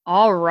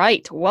All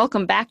right.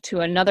 Welcome back to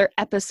another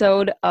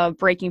episode of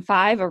Breaking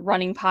Five, a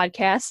running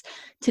podcast.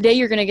 Today,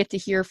 you're going to get to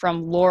hear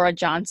from Laura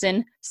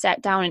Johnson. Sat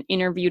down and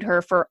interviewed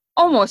her for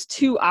almost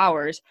 2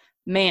 hours.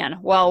 Man,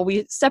 well,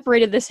 we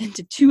separated this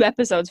into two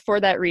episodes for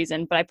that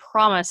reason, but I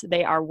promise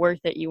they are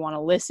worth it. You want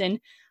to listen.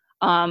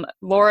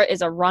 Laura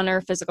is a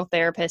runner, physical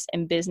therapist,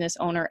 and business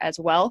owner as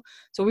well.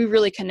 So we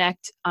really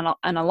connect on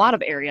a lot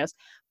of areas.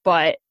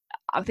 But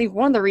I think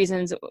one of the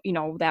reasons,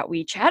 that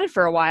we chatted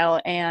for a while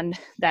and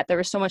that there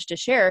was so much to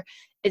share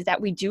is that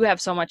we do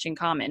have so much in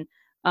common.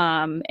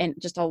 And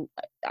just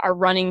our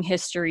running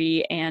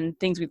history and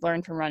things we've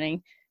learned from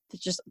running.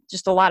 There's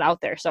just a lot out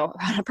there. So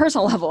on a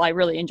personal level, I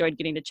really enjoyed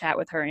getting to chat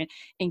with her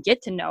and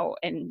get to know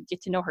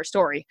her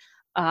story.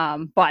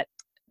 But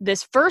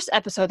this first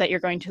episode that you're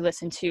going to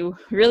listen to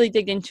really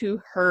dig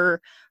into her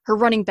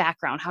running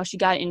background, how she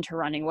got into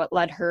running, what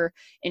led her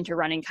into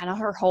running, kind of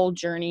her whole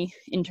journey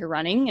into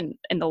running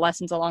and the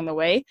lessons along the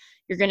way.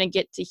 You're going to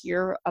get to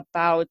hear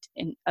about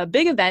a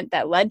big event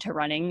that led to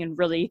running, and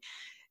really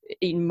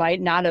it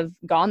might not have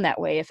gone that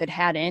way if it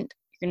hadn't.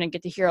 You're going to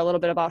get to hear a little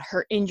bit about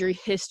her injury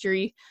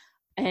history,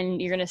 and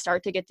you're going to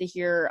start to get to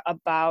hear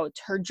about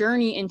her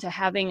journey into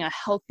having a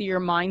healthier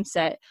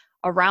mindset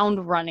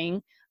around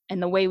running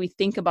and the way we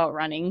think about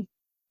running,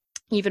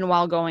 even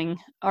while going,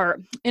 or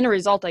in a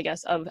result, I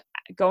guess, of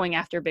going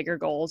after bigger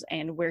goals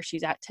and where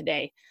she's at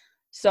today.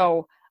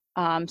 So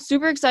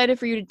super excited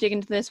for you to dig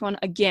into this one.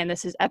 Again,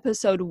 this is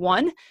episode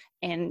 1,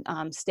 and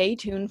stay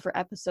tuned for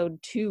episode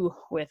 2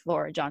 with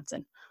Laura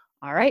Johnson.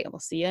 All right, we'll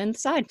see you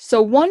inside. So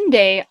one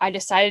day I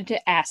decided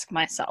to ask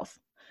myself,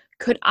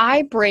 could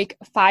I break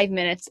 5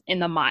 minutes in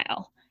the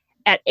mile?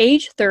 At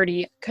age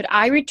 30, could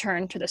I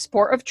return to the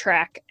sport of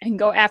track and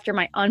go after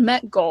my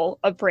unmet goal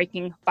of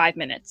breaking 5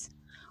 minutes?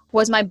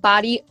 Was my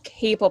body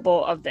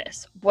capable of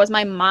this? Was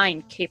my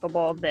mind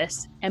capable of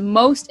this? And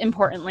most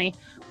importantly,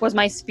 was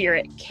my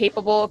spirit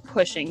capable of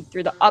pushing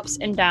through the ups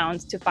and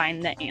downs to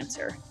find the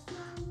answer?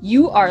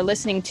 You are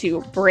listening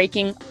to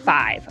Breaking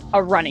Five,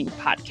 a running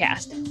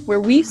podcast,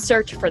 where we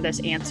search for this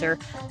answer,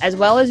 as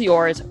well as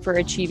yours, for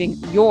achieving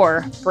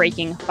your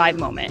Breaking Five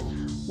moment,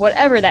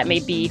 whatever that may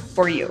be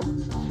for you.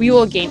 We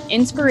will gain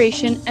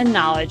inspiration and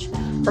knowledge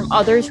from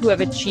others who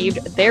have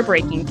achieved their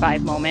Breaking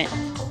Five moment,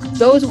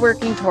 those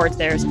working towards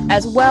theirs,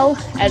 as well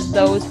as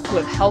those who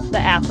have helped the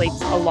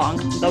athletes along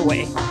the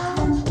way.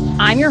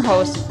 I'm your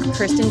host,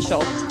 Kristen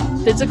Schultz,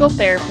 physical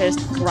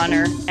therapist,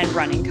 runner, and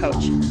running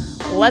coach.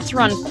 Let's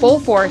run full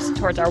force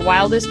towards our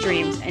wildest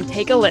dreams and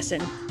take a listen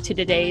to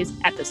today's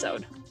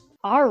episode.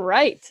 All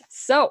right,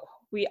 so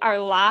we are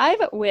live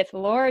with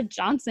Laura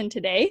Johnson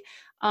today.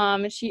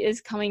 She is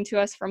coming to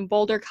us from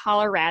Boulder,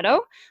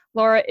 Colorado.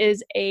 Laura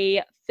is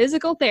a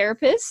physical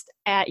therapist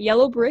at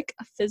Yellow Brick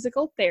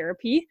Physical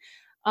Therapy.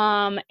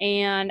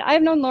 And I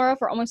have known Laura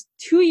for almost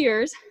 2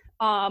 years.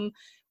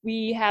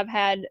 We have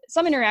had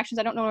some interactions.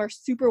 I don't know her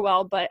super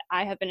well, but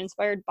I have been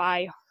inspired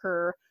by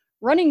her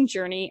running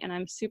journey, and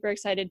I'm super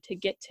excited to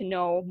get to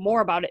know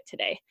more about it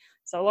today.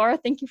 So Laura,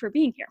 thank you for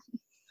being here.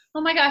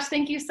 Oh my gosh,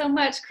 thank you so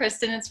much,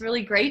 Kristen. It's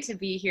really great to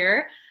be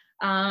here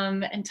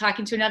and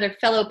talking to another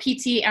fellow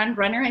PT and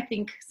runner. I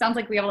think sounds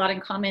like we have a lot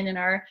in common in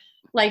our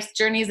life's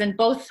journeys in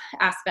both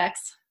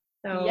aspects.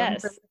 So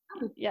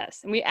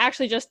Yes. And we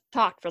actually just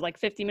talked for like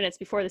 50 minutes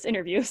before this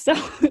interview. So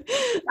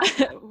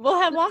we'll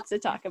have lots to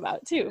talk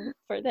about too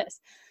for this.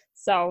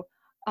 So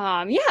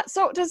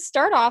so to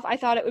start off, I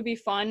thought it would be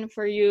fun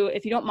for you,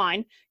 if you don't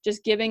mind,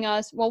 just giving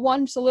us,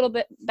 just a little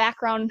bit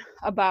background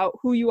about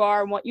who you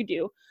are and what you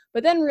do,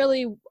 but then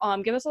really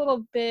give us a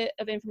little bit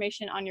of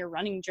information on your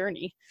running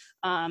journey,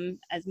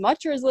 as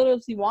much or as little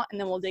as you want, and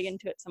then we'll dig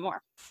into it some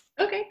more.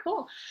 Okay,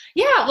 cool.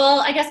 Yeah, well,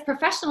 I guess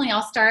professionally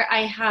I'll start.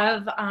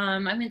 I've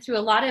been through a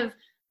lot of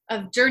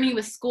journey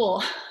with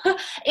school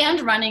and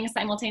running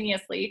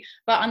simultaneously,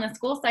 but on the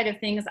school side of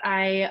things,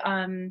 I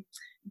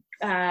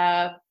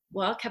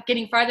kept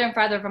getting farther and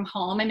farther from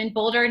home. I'm in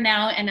Boulder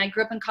now, and I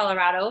grew up in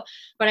Colorado,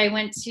 but I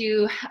went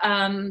to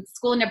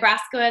school in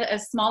Nebraska at a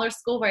smaller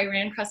school where I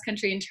ran cross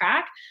country and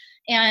track.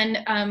 And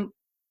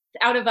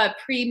out of a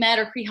pre-med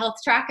or pre-health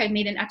track, I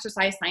made an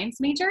exercise science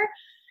major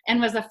and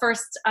was the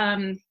first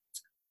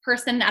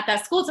person at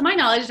that school, to my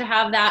knowledge, to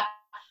have that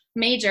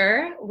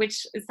major,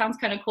 which sounds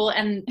kind of cool.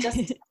 And just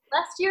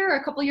last year or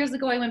a couple years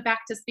ago, I went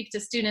back to speak to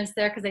students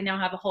there because they now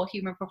have a whole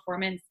human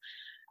performance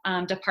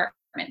department.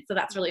 So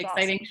that's really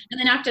exciting. Awesome. And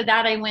then after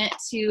that, I went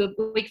to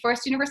Wake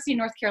Forest University in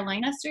North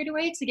Carolina straight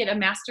away to get a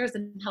master's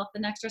in health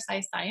and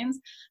exercise science.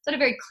 So I had a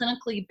very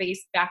clinically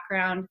based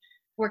background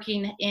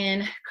working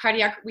in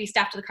cardiac. We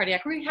staffed the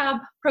cardiac rehab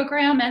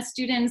program as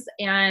students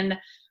and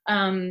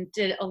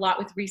did a lot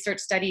with research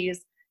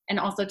studies, and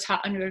also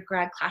taught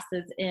undergrad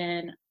classes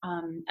in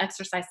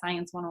exercise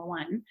science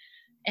 101.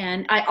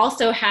 And I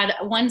also had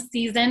one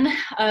season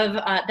of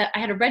that. I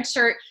had a red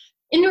shirt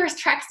indoor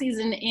track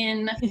season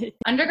in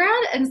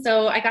undergrad. And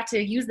so I got to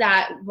use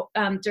that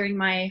during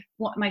my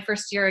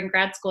first year in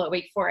grad school at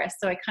Wake Forest.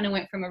 So I kind of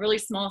went from a really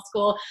small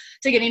school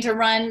to getting to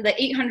run the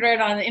 800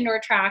 on the indoor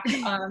track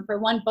for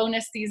one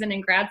bonus season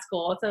in grad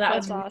school. So that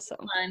was really awesome.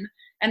 fun.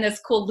 and this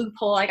cool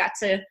loophole I got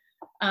to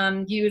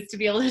use to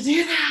be able to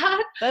do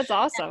that. That's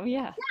awesome.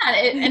 Yeah.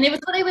 And it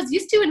was what I was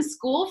used to in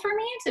school for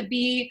me to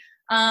be,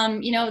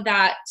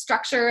 that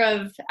structure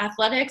of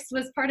athletics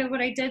was part of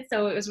what I did.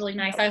 So it was really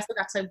nice. I also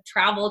got to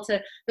travel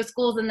to the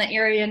schools in the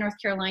area, North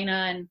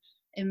Carolina, and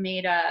it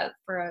made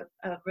for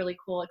a really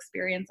cool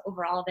experience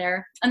overall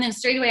there. And then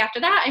straight away after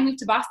that, I moved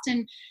to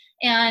Boston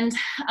and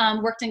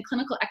worked in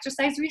clinical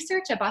exercise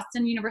research at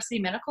Boston University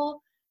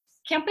Medical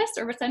Campus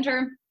or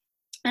Center.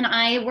 And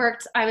I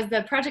was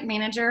the project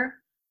manager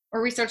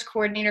or research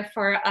coordinator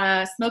for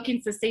a smoking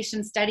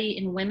cessation study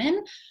in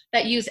women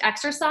that used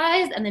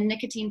exercise and the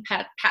nicotine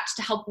patch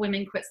to help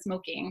women quit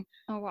smoking.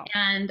 Oh, wow.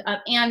 And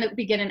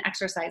begin an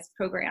exercise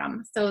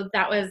program. So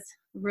that was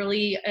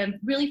really a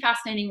really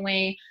fascinating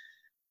way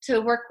to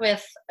work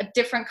with a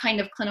different kind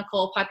of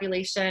clinical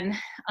population,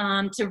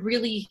 to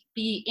really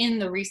be in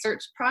the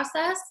research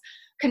process,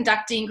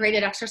 conducting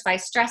graded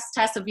exercise stress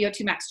tests, so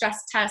VO2 max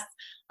stress tests,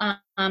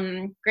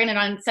 granted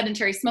on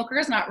sedentary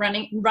smokers, not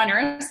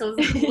runners, so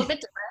it's a little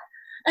bit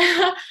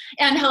different,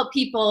 and help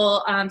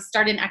people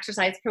start an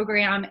exercise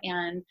program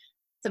and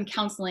some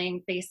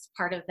counseling based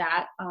part of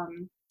that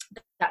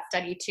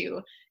study too.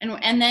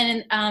 And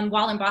then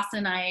while in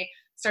Boston, I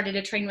started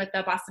to train with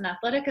the Boston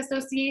Athletic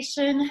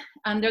Association.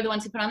 They're the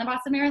ones who put on the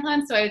Boston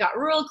Marathon. So I got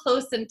real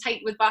close and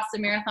tight with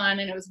Boston Marathon,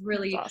 and it was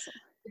really awesome.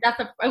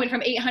 I went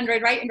from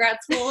 800 right in grad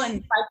school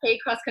and 5K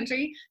cross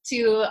country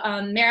to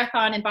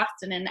marathon in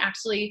Boston. And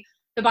actually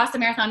the Boston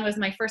Marathon was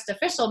my first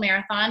official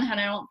marathon, and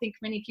I don't think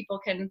many people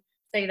can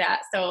say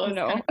that. So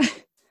no.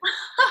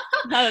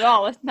 Not at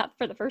all. Not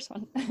for the first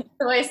one.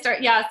 So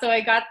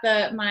I got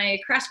my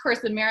crash course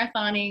in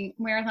marathon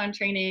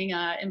training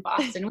in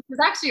Boston, which was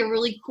actually a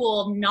really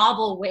cool,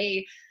 novel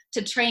way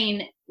to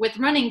train with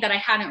running that I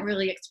hadn't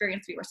really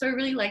experienced before. So I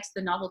really liked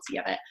the novelty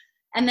of it.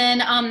 And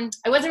then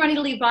I wasn't ready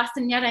to leave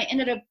Boston yet. I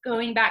ended up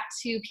going back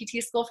to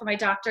PT school for my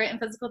doctorate in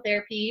physical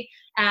therapy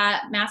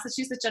at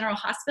Massachusetts General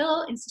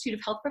Hospital Institute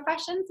of Health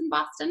Professions in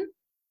Boston.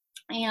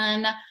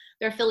 And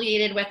they're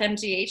affiliated with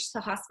MGH,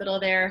 the hospital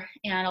there,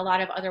 and a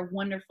lot of other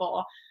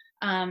wonderful,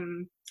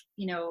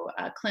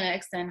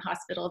 clinics and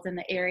hospitals in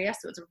the area.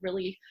 So it's a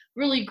really,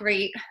 really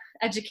great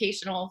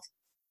educational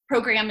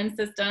program and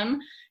system.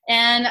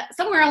 And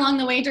somewhere along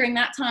the way during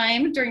that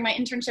time, during my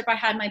internship, I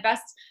had my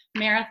best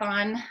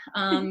marathon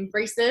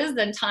races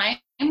and times.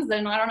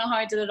 And I don't know how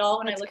I did it all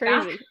when I look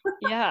back.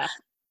 Yeah.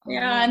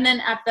 Yeah. And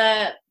then at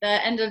the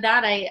end of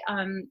that, I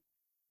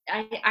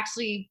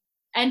actually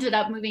ended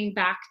up moving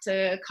back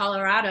to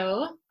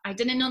Colorado. I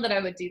didn't know that I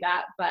would do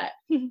that, but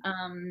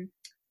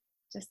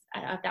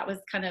that was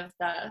kind of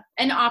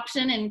an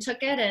option, and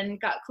took it and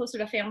got closer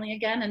to family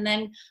again. And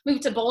then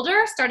moved to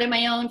Boulder, started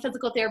my own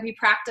physical therapy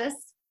practice,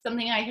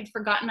 something I had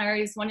forgotten I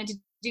always wanted to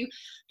do,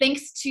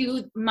 thanks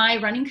to my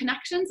running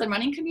connections and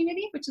running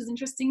community, which is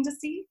interesting to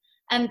see.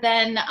 And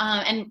then,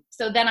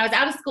 so then I was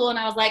out of school, and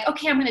I was like,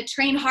 okay, I'm going to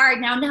train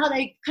hard now that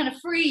I'm kind of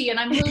free, and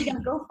I'm really going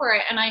to go for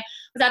it. And I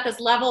was at this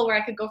level where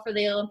I could go for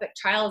the Olympic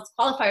trials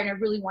qualifier, and I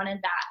really wanted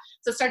that.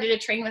 So started to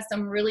train with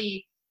some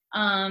really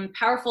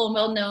powerful and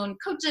well-known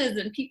coaches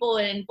and people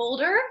in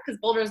Boulder, because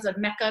Boulder is a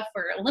mecca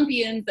for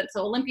Olympians. And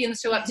so Olympians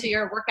show up to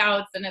your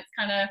workouts, and it's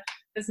kind of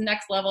this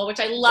next level,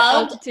 which I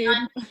loved.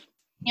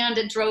 And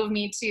it drove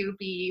me to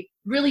be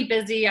really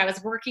busy. I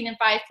was working in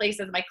 5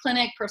 places: my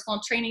clinic,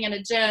 personal training at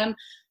a gym,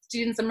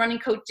 doing some running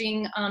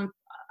coaching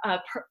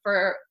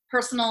for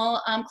personal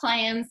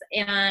clients,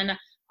 and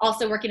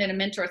also working at a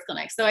mentor's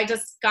clinic. So I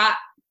just got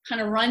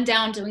kind of run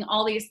down doing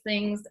all these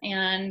things,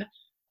 and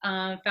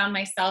found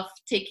myself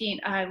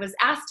I was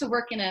asked to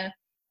work in a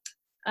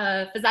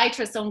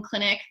physiatrist's own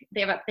clinic.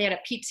 They had a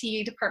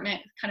PT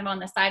department kind of on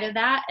the side of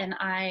that. And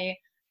I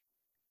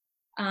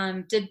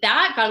did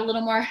that, got a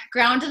little more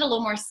grounded, a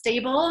little more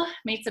stable,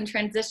 made some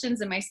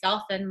transitions in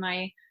myself and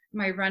my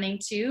running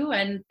too.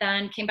 And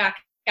then came back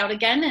out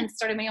again and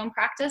started my own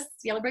practice,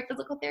 Yellow Brick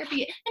Physical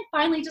Therapy, and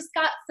finally just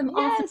got some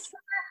awesome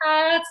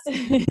hats,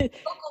 local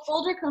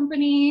Boulder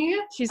company.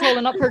 She's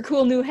holding up her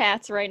cool new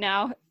hats right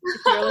now.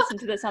 If you're listening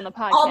to this on the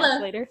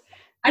podcast later.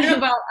 I don't know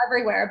about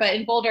everywhere, but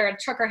in Boulder,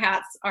 trucker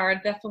hats are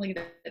definitely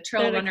the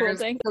trail runners.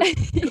 Cool thing.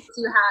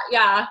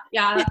 Yeah.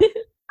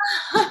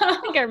 I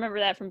think I remember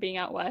that from being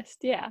out west.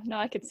 Yeah, no,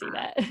 I could see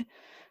that.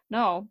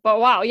 No,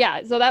 but wow,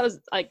 yeah. So that was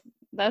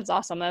that's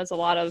awesome. That was a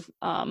lot of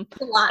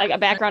a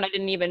background I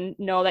didn't even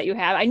know that you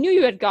had. I knew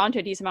you had gone to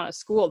a decent amount of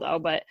school though,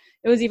 but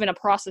it was even a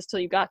process till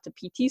you got to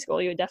PT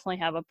school. You would definitely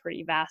have a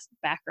pretty vast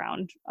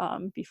background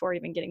before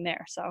even getting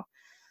there. So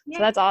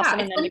that's awesome.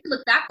 It's fun to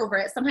look back over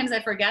it. Sometimes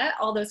I forget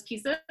all those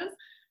pieces.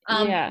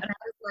 And I would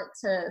like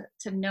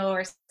to know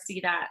or see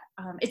that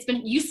it's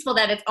been useful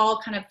that it's all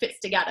kind of fits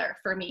together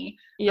for me.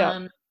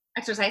 Yeah.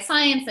 Exercise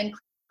science and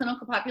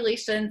clinical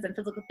populations and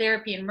physical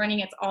therapy and running,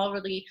 it's all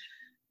really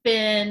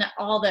been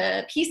all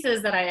the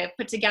pieces that I have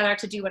put together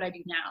to do what I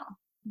do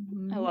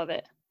now. I love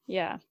it.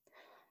 Yeah.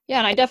 Yeah,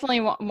 and I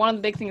definitely one of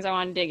the big things I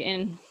want to dig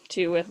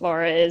into with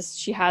Laura is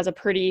she has a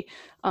pretty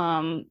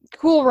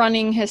cool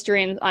running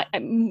history,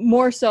 and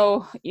more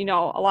so, a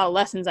lot of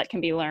lessons that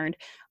can be learned.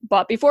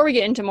 But before we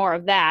get into more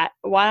of that,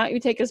 why don't you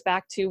take us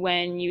back to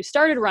when you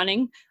started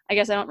running? I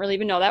guess I don't really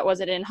even know that. Was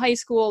it in high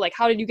school? Like,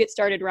 how did you get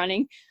started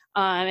running?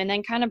 And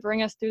then kind of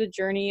bring us through the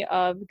journey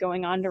of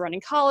going on to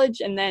running college,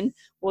 and then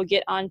we'll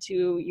get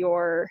onto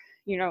your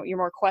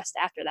more quest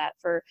after that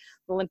for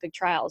the Olympic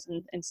trials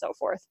and so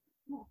forth.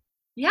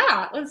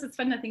 Yeah, this is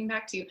fun to think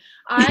back to.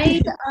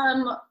 I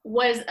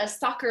was a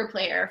soccer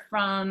player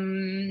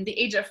from the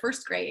age of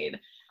first grade,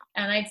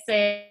 and I'd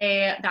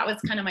say that was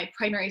kind of my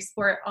primary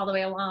sport all the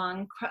way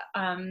along.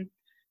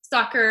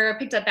 Soccer,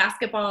 picked up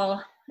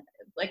basketball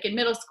like in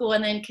middle school,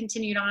 and then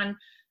continued on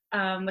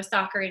with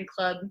soccer in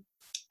club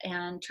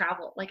and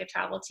travel, like a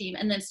travel team,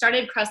 and then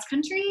started cross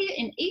country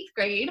in 8th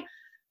grade.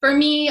 For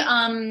me,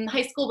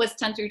 high school was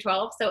 10 through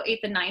 12, so 8th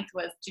and 9th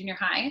was junior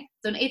high.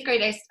 So in 8th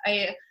grade,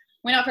 I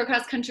went out for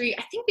cross country,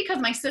 I think because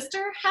my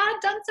sister had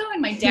done so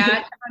and my dad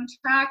had run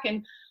track,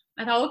 and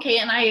I thought, okay.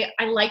 And I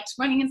liked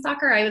running in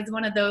soccer. I was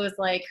one of those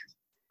like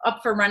up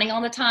for running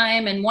all the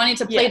time and wanting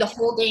to play the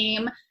whole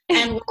game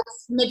and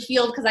was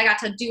midfield because I got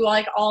to do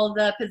like all of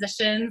the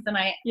positions, and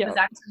I was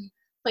actually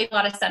played a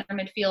lot of center,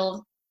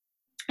 midfield,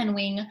 and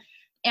wing.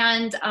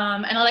 And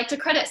I like to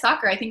credit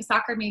soccer. I think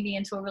soccer made me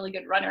into a really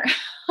good runner.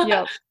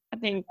 Yep. I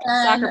think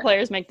soccer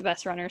players make the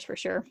best runners for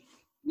sure.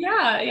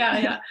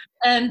 Yeah.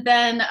 And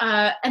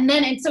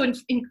so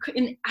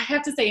in I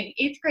have to say,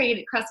 in 8th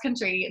grade cross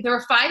country, there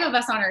were 5 of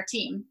us on our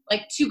team,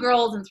 like 2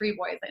 girls and 3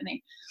 boys, I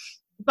think.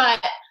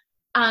 But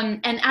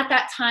and at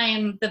that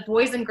time, the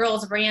boys and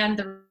girls ran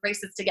the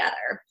races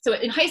together. So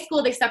in high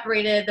school, they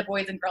separated the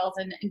boys and girls,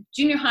 and in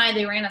junior high,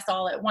 they ran us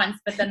all at once.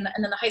 But then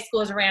the high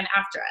schoolers ran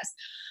after us.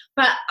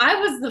 But I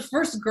was the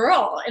first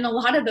girl in a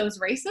lot of those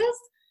races,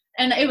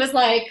 and it was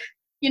like,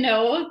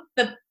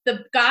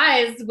 the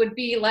guys would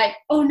be like,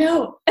 oh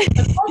no,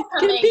 the girl's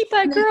coming. Get beat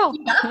by a girl.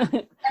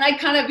 And I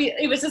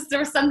it was just, there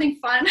was something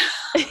fun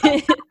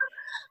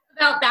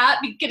about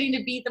that, getting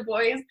to beat the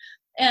boys,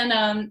 and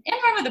run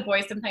with the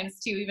boys sometimes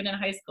too, even in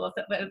high school.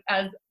 So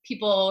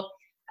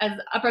as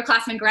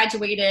upperclassmen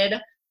graduated,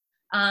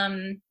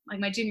 like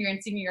my junior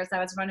and senior years, I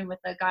was running with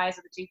the guys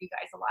or the JV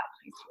guys a lot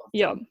in high school.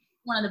 Yeah.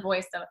 One of the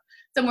boys, so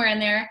somewhere in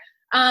there.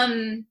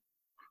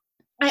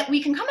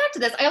 We can come back to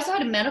this. I also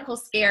had a medical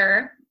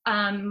scare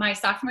my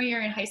sophomore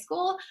year in high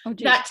school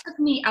that took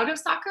me out of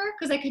soccer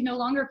because I could no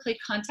longer play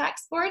contact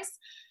sports.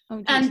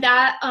 And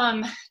that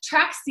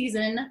track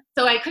season,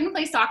 so I couldn't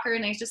play soccer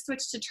and I just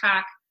switched to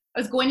track. I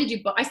was going to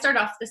do both. I started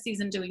off the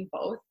season doing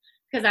both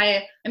because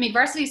I made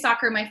varsity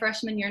soccer my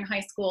freshman year in high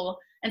school.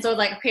 And so I was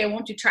like, okay, I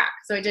won't do track.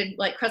 So I did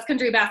like cross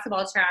country,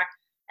 basketball, track.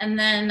 And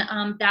then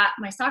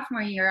my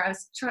sophomore year, I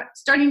was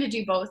starting to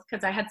do both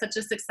because I had such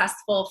a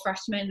successful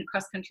freshman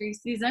cross country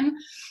season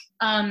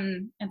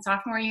and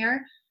sophomore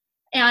year.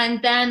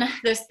 And then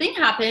this thing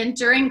happened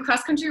during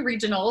cross country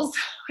regionals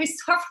my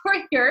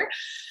sophomore year.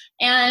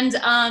 And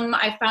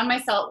I found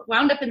myself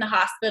wound up in the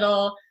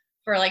hospital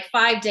for like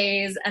 5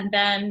 days. And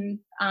then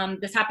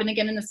this happened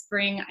again in the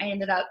spring.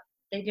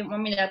 They didn't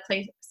want me to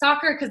play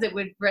soccer because it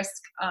would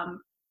risk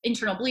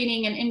internal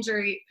bleeding and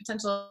injury,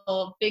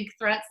 potential big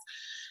threats.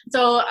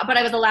 So, but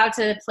I was allowed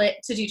to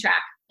do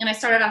track. And I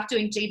started off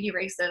doing JV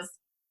races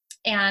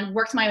and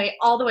worked my way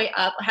all the way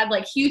up. I had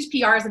like huge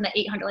PRs in the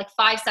 800, like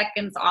 5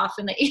 seconds off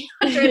in the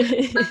 800 at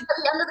the end of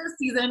the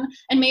season,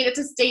 and made it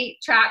to state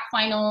track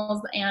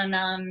finals. And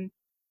I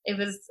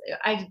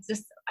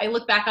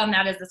look back on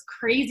that as this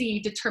crazy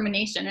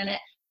determination, and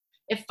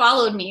it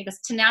followed me,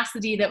 this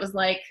tenacity that was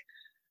like,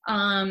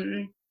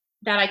 that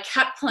I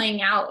kept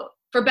playing out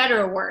for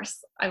better or worse,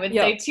 I would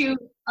say too,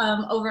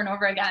 over and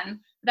over again.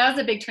 That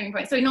was a big turning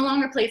point. So I no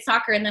longer played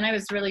soccer, and then I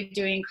was really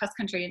doing cross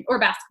country or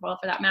basketball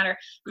for that matter,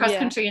 cross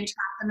country and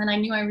track. And then I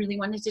knew I really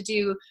wanted to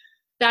do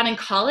that in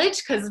college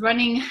because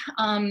running,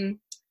 I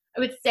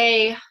would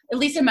say, at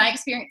least in my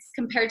experience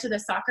compared to the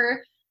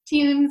soccer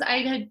teams I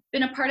had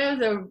been a part of,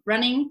 the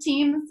running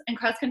teams and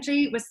cross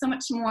country was so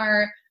much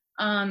more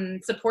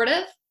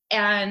supportive,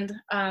 and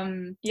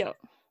there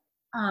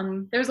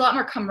was a lot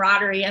more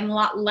camaraderie and a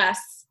lot less,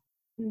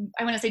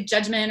 I want to say,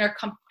 judgment or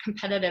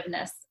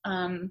competitiveness.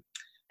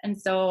 And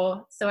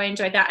so I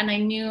enjoyed that. And I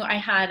knew I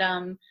had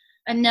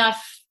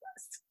enough,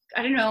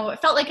 I don't know,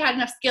 it felt like I had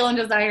enough skill and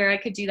desire I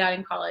could do that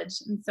in college.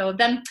 And so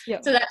then,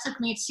 so that took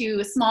me to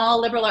a small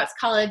liberal arts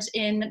college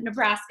in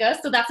Nebraska.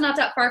 So that's not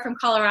that far from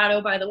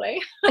Colorado, by the way.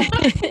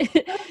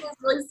 It's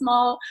really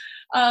small,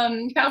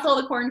 past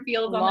all the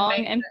cornfields.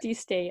 Long, empty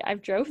state.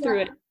 I've drove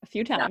through it a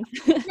few times.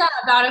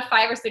 About a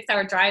 5 or 6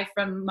 hour drive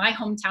from my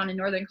hometown in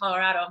northern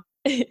Colorado,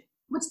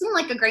 which seemed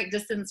like a great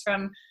distance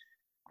from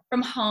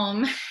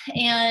home.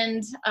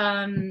 And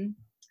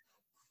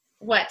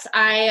what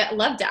I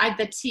loved it.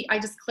 I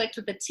just clicked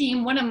with the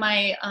team. One of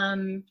my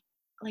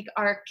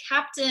our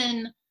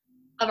captain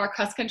of our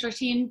cross country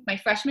team my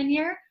freshman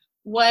year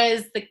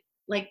was the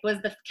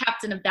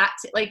captain of that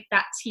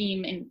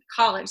team in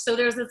college. So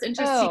there was this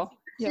interesting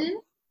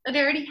that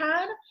I already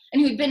had,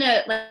 and who'd been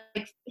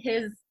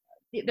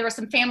there were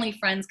some family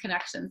friends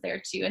connections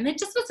there too. And it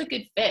just was a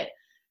good fit.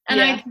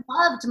 And I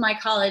loved my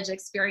college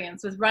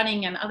experience with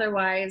running and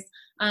otherwise.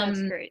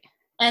 That's great.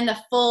 And the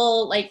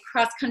full like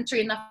cross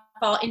country in the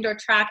fall, indoor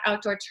track,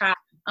 outdoor track.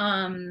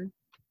 And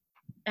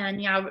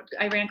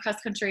I ran cross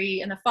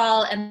country in the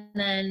fall and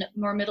then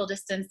more middle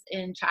distance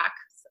in track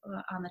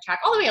on the track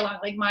all the way along,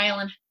 like mile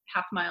and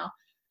half mile.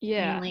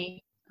 Yeah.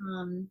 Mainly.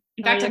 In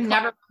fact, I've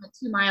never run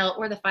the 2 mile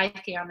or the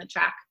 5K on the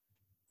track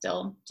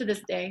still to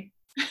this day.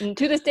 And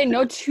to this day,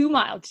 no 2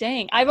 mile.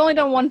 Dang. I've only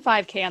done one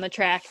 5K on the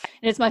track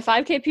and it's my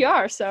 5K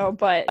PR. So,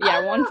 but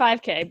yeah, one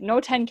 5K, no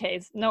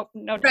 10Ks. No.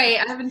 Right.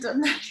 I haven't done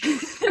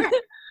that.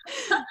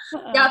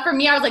 Yeah. For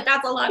me, I was like,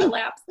 that's a lot of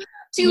laps.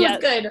 2 is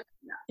good.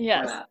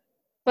 Yes.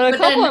 But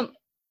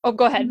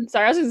go ahead.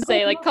 Sorry. I was going to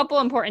say like a couple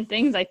important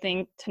things I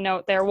think to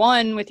note there.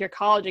 One, with your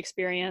college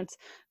experience,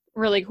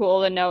 really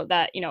cool to note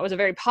that, it was a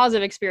very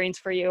positive experience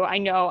for you. I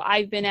know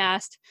I've been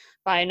asked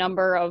by a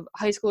number of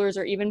high schoolers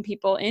or even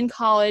people in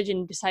college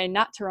and decided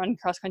not to run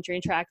cross country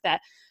and track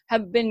that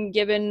have been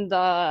given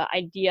the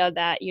idea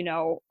that,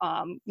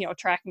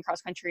 track and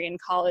cross country in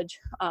college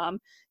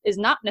is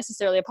not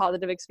necessarily a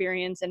positive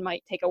experience and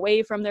might take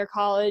away from their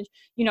college,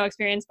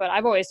 experience. But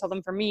I've always told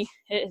them, for me,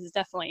 it has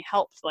definitely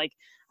helped. Like,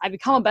 I've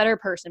become a better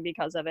person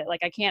because of it. Like,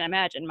 I can't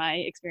imagine my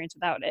experience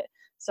without it.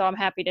 So I'm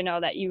happy to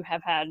know that you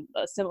have had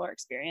a similar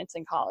experience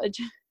in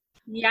college.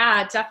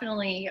 Yeah,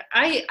 definitely.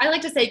 I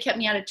like to say it kept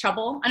me out of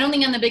trouble. I don't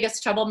think I'm the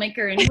biggest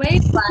troublemaker anyway,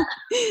 but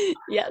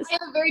yes. I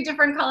have a very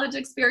different college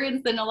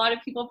experience than a lot of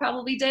people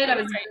probably did. I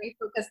was very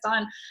focused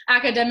on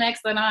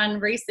academics and on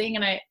racing,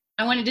 and I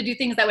wanted to do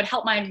things that would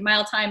help my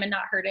mile time and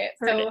not hurt it.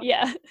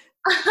 Yeah.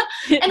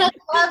 And I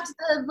loved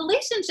the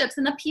relationships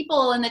and the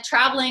people and the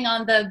traveling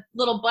on the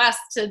little bus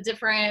to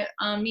different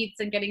meets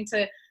and getting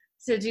to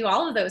do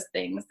all of those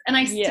things. And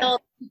I still,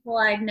 people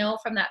I know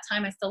from that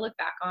time, I still look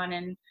back on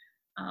and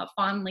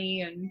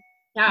fondly. And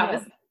it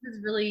was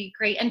really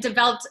great. And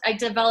I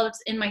developed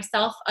in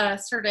myself a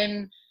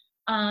certain,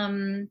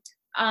 I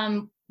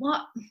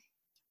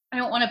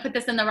don't want to put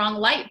this in the wrong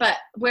light, but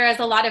whereas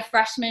a lot of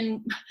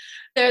freshmen,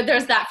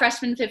 there's that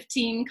freshman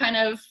 15 kind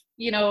of,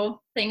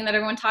 thing that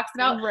everyone talks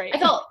about. Right. I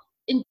felt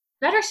in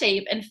better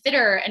shape and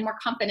fitter and more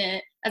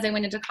confident as I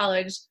went into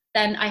college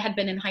than I had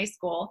been in high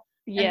school.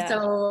 Yeah. And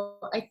so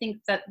I think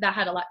that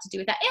had a lot to do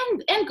with that.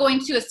 And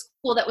going to a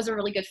school that was a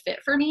really good fit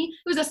for me.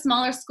 It was a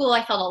smaller school.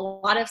 I felt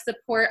a lot of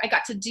support. I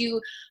got to do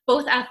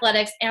both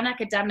athletics and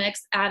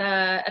academics at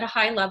a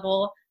high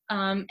level.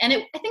 I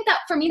think that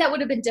for me, that would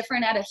have been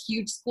different at a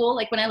huge school.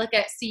 Like when I look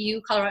at CU,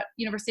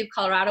 University of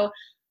Colorado,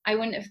 I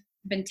wouldn't have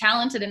been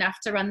talented enough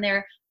to run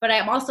there, but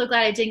I'm also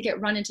glad I didn't get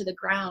run into the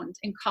ground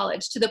in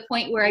college to the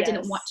point where I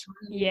didn't want to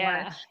run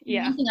anymore.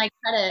 Yeah. One thing I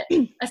credit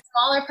a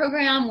smaller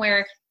program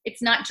where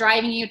it's not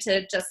driving you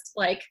to just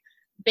like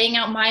bang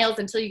out miles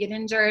until you get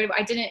injured.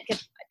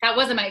 That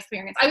wasn't my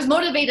experience. I was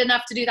motivated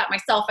enough to do that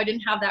myself. I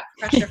didn't have that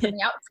pressure from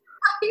the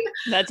outside.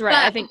 That's right.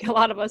 But I think a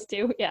lot of us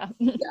do. Yeah.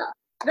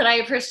 But I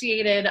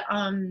appreciated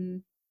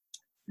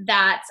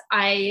that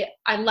I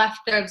left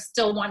there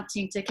still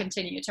wanting to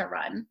continue to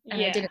run, and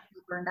I didn't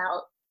feel burned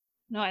out.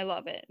 No, I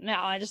love it.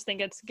 No, I just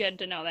think it's good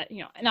to know that,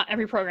 not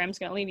every program is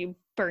going to leave you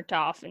burnt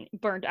out, and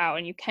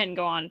you can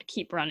go on to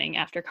keep running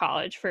after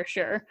college for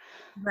sure.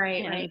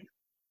 Right, right.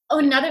 Oh,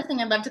 another thing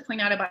I'd love to point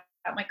out about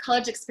my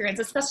college experience,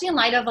 especially in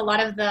light of a lot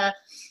of the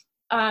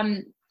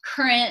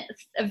current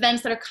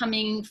events that are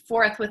coming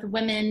forth with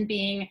women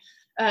being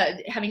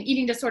having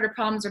eating disorder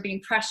problems or being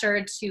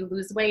pressured to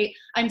lose weight.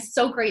 I'm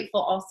so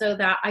grateful also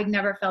that I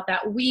never felt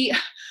that.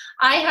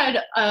 I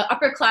had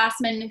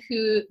upperclassmen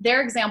who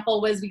their example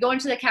was we go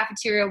into the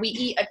cafeteria, we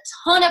eat a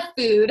ton of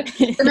food.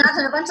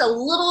 Imagine a bunch of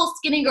little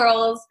skinny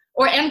girls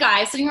and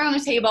guys sitting around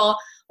the table,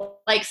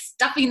 like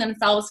stuffing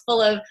themselves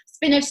full of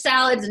spinach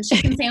salads and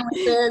chicken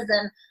sandwiches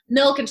and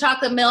milk and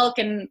chocolate milk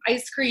and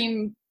ice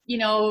cream,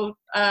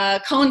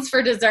 cones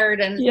for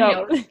dessert. And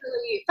really,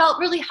 felt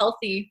really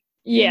healthy.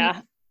 Yeah.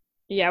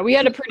 Yeah, we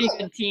had a pretty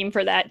good team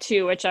for that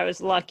too, which I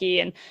was lucky.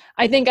 And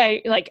I think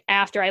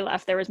after I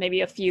left, there was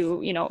maybe a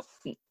few,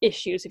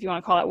 issues, if you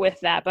want to call it, with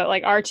that. But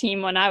like our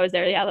team, when I was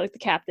there, like the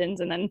captains.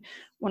 And then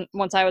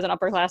once I was an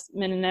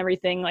upperclassman and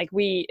everything,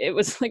 it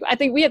was like, I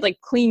think we had like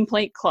clean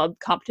plate club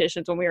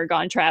competitions when we were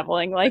gone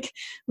traveling. Like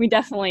we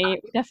definitely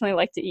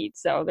like to eat.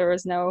 So there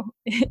was no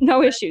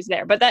issues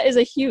there. But that is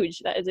a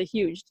huge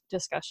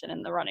discussion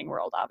in the running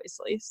world,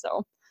 obviously.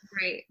 So.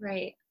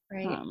 Right.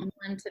 And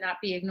one to not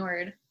be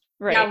ignored.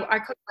 Right. Yeah, our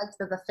coach likes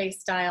the buffet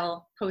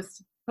style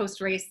post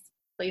race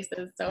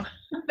places. So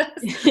that's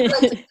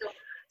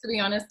to be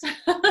honest.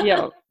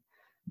 Yeah.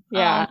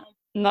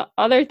 And the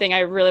other thing I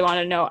really want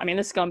to know, I mean,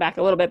 this is going back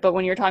a little bit, but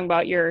when you're talking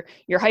about your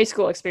high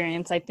school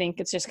experience, I think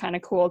it's just kind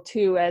of cool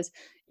too, as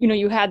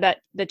you had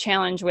the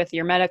challenge with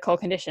your medical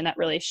condition that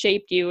really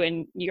shaped you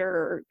and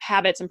your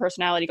habits and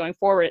personality going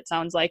forward, it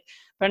sounds like.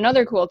 But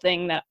another cool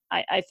thing that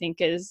I think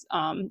is,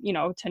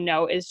 to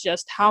know is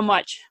just how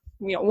much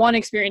one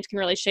experience can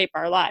really shape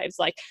our lives.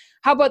 Like,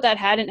 how about that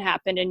hadn't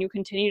happened and you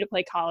continue to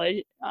play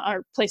college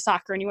or play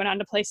soccer and you went on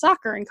to play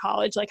soccer in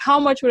college? Like, how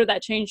much would have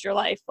that changed your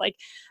life? Like,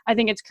 I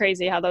think it's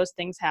crazy how those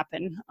things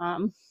happen.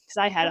 Because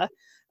I had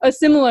a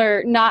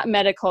similar, not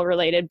medical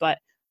related, but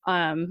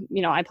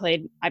I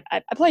played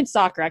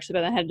soccer actually,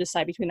 but then I had to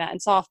decide between that and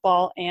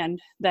softball,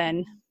 and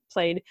then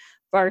played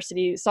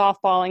varsity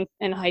softball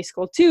in high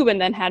school too,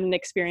 and then had an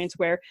experience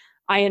where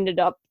I ended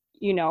up,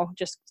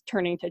 just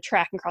turning to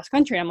track and cross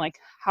country. I'm like,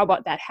 how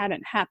about that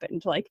hadn't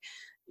happened? Like,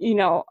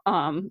 that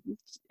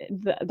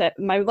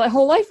my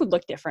whole life would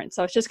look different.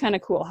 So it's just kind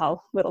of cool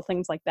how little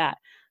things like that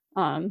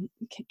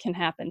can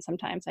happen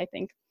sometimes, I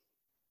think.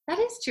 That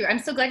is true. I'm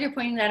so glad you're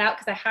pointing that out,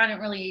 because I hadn't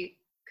really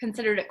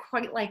considered it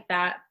quite like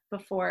that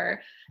before,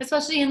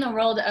 especially in the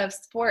world of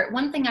sport.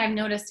 One thing I've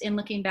noticed in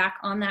looking back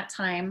on that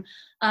time,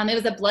 it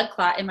was a blood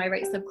clot in my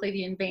right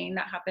subclavian vein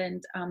that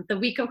happened the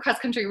week of cross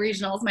country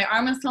regionals. My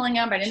arm was swelling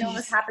up. I didn't know what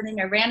was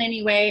happening. I ran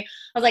anyway.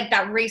 I was like,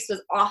 that race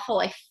was awful.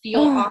 I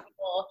feel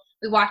awful.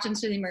 We walked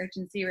into the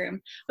emergency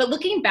room. But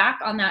looking back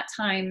on that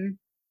time,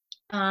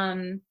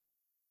 I'll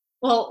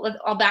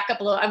back up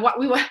a little.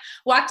 We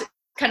walked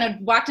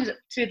into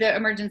the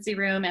emergency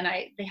room, and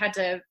they had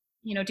to,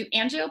 do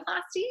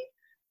angioplasty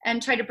and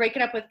try to break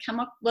it up with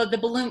the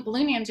balloon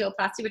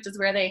angioplasty, which is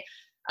where they,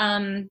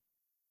 I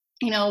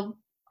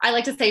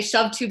like to say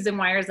shove tubes and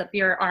wires up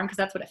your arm, because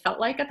that's what it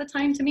felt like at the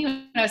time to me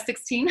when I was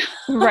 16.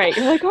 Right.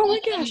 You're like, oh my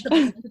gosh. To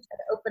try to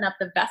open up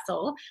the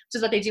vessel, which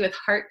is what they do with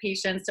heart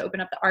patients, to open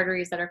up the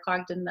arteries that are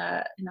clogged in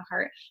the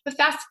heart. But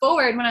fast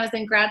forward, when I was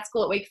in grad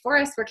school at Wake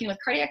Forest working with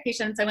cardiac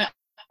patients, I went,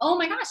 oh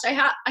my gosh,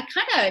 I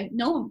kind of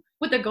know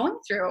what they're going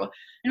through,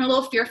 and a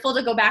little fearful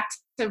to go back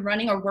to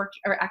running or work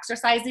or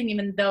exercising,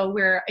 even though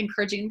we're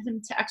encouraging them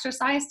to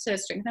exercise to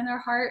strengthen their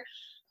heart.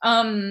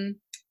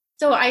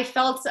 So I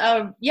felt,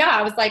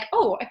 I was like,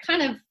 oh, I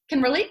kind of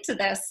can relate to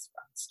this,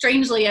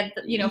 strangely, from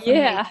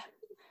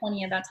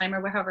 20 at that time,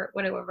 or whatever.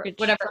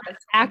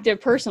 Active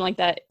person like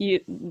that, you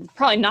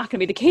probably not going to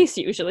be the case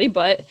usually,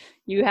 but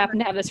you happen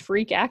to have this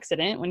freak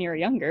accident when you're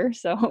younger.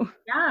 So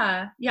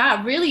yeah,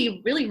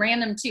 really, really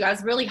random too. I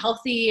was really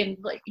healthy and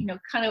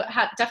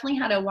definitely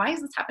had a, why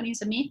is this happening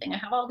to me thing. I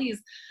have all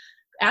these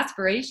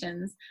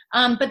aspirations.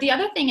 But the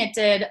other thing it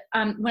did,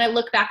 when I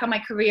look back on my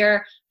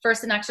career,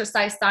 first in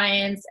exercise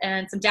science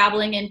and some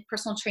dabbling in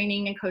personal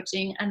training and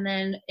coaching, and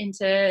then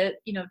into,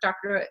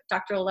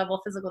 doctoral level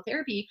physical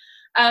therapy,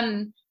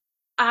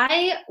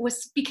 I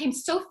became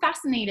so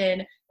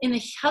fascinated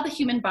in how the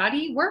human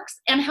body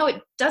works and how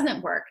it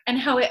doesn't work and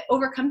how it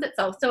overcomes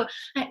itself. So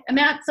I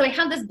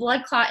had this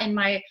blood clot in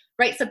my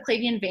right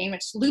subclavian vein,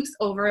 which loops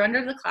over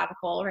under the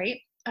clavicle, right?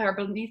 Or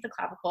beneath the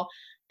clavicle.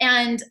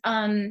 And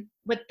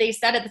what they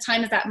said at the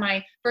time is that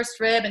my first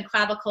rib and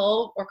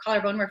clavicle or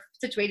collarbone were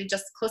situated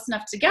just close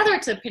enough together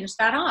to pinch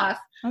that off.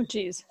 Oh,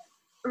 geez.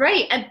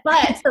 Right.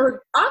 But so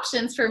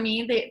options for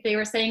me, they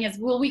were saying is,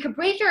 well, we could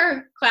break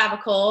your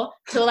clavicle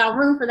to allow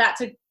room for that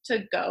to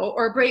go,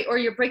 or break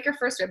your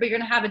first rib, but you're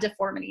going to have a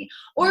deformity.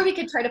 Or we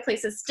could try to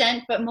place a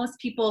stent, but most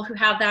people who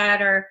have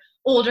that are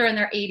older, in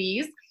their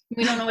 80s.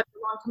 We don't know what the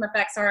long-term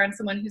effects are on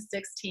someone who's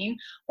 16.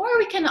 Or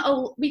we can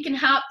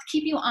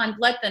keep you on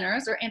blood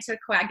thinners or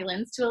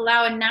anticoagulants to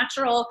allow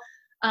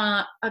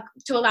allow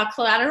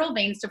collateral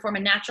veins to form a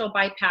natural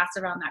bypass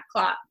around that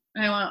clot.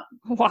 And I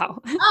went,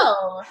 wow.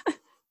 Oh.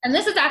 And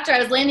this is after I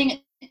was laying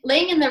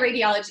in the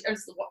radiology, or a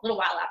little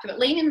while after, but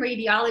laying in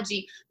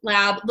radiology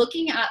lab,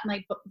 looking at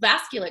my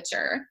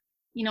vasculature,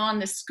 on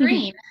the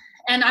screen.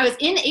 Mm-hmm. And I was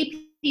in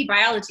AP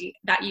biology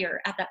that year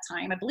at that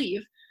time, I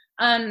believe.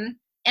 And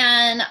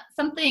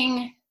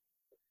something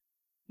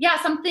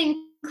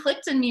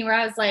clicked in me where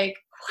I was like,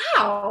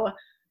 wow,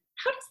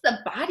 how does the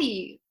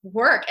body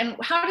work and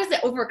how does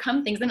it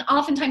overcome things? And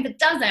oftentimes it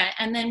doesn't.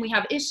 And then we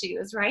have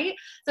issues, right?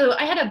 So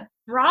I had a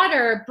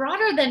broader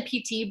than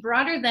PT,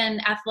 broader than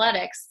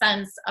athletics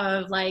sense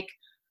of like,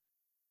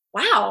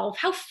 wow,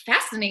 how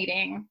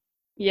fascinating.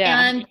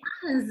 Yeah. And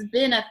that has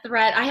been a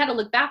thread. I had to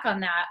look back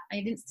on that.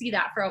 I didn't see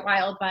that for a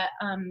while, but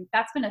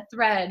that's been a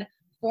thread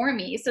for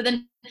me. So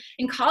then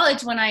in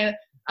college, when I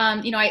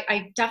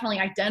definitely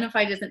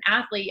identified as an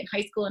athlete in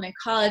high school and in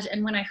college.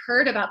 And when I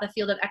heard about the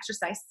field of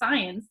exercise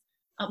science,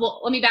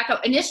 let me back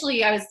up.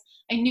 Initially, I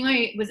knew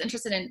I was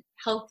interested in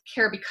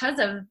healthcare because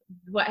of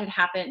what had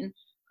happened,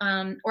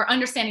 or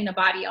understanding the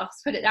body. I'll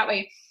put it that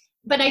way.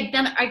 But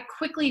I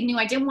quickly knew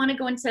I didn't want to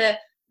go into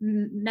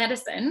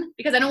medicine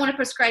because I don't want to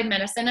prescribe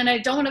medicine, and I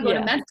don't want to go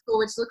to med school,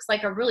 which looks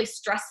like a really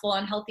stressful,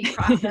 unhealthy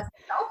process.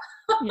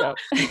 Yep. Not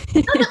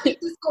that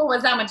school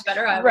was that much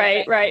better.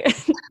 Right.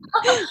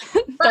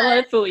 Don't let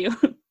it fool you.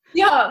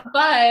 Yeah,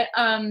 but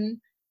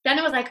then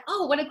it was like,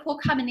 oh, what a cool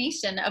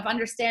combination of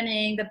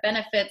understanding the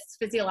benefits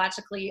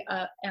physiologically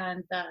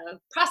and the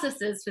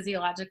processes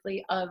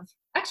physiologically of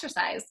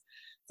exercise.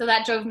 So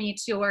that drove me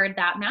toward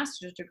that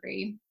master's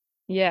degree.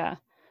 Yeah.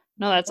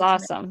 No, that's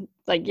awesome.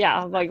 Like,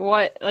 yeah, like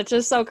what, it's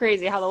just so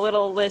crazy how the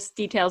little list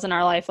details in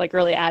our life like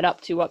really add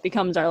up to what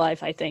becomes our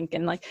life, I think.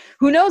 And like,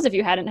 who knows if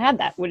you hadn't had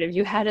that? Would have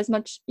you had as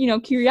much,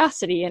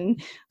 curiosity,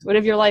 and would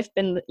have your life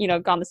been,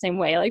 gone the same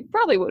way? Like,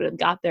 probably would have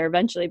got there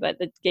eventually, but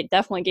it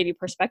definitely gave you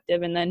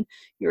perspective. And then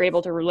you're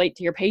able to relate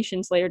to your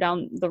patients later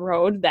down the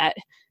road that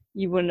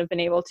you wouldn't have been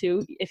able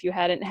to if you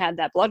hadn't had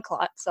that blood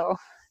clot. So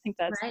I think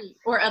that's right.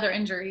 Or other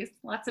injuries.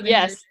 Lots of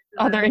yes, injuries.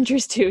 other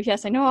injuries too.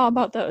 Yes, I know all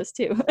about those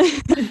too.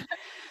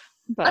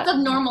 But lots of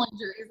normal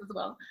injuries as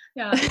well.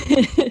 Yeah.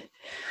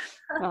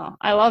 Oh,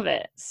 I love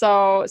it.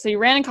 So you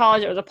ran in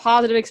college. It was a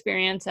positive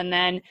experience, and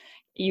then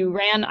you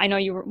ran. I know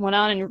you went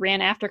on and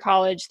ran after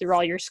college through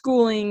all your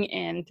schooling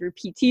and through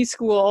PT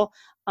school.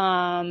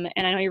 And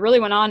I know you really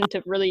went on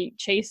to really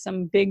chase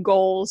some big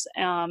goals,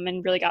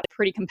 and really got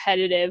pretty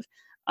competitive.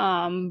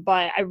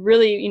 But I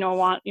really,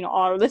 want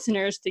all our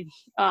listeners to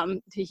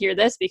hear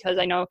this, because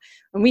I know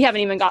when we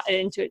haven't even gotten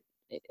into it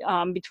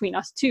between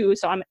us two,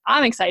 so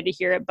I'm excited to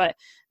hear it. But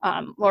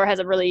Laura has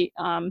a really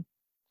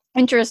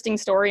interesting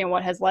story and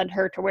what has led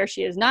her to where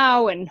she is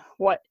now, and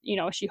what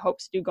she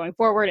hopes to do going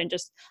forward, and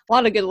just a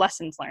lot of good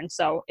lessons learned.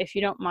 So if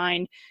you don't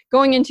mind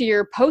going into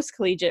your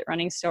post-collegiate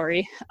running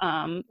story,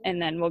 and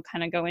then we'll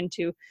kind of go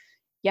into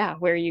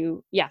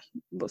we'll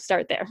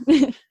start there.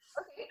 Okay.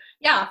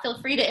 Yeah,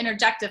 feel free to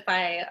interject if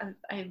I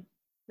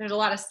there's a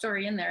lot of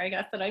story in there, I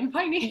guess, that I'm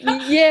finding.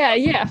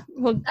 Yeah.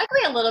 Well,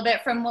 actually, a little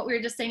bit from what we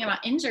were just saying about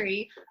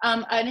injury.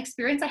 An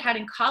experience I had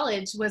in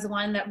college was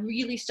one that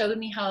really showed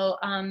me how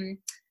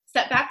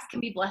setbacks can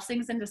be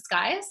blessings in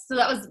disguise. So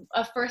that was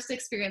a first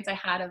experience I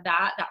had of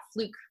that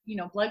fluke,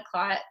 blood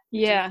clot.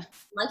 Yeah.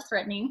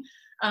 Life-threatening.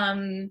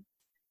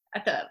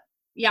 At the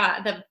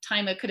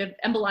time it could have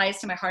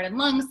embolized to my heart and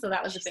lungs. So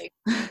that was a big,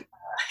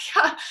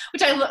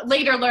 which I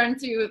later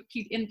learned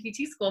in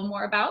PT school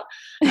more about.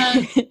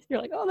 You're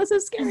like, oh, this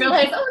is scary. I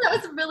realized, that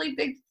was a really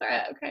big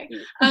threat. Okay.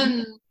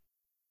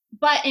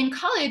 But in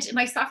college,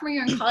 my sophomore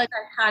year in college,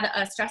 I had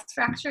a stress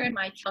fracture in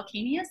my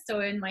calcaneus,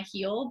 so in my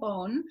heel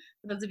bone,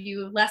 for those of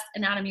you less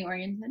anatomy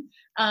oriented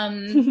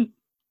than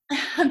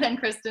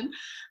Kristen.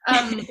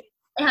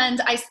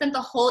 And I spent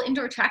the whole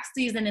indoor track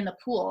season in the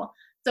pool.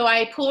 So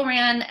I pool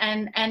ran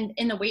and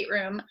in the weight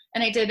room,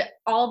 and I did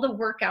all the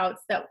workouts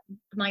that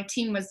my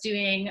team was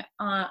doing,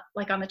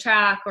 like on the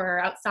track or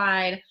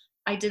outside.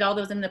 I did all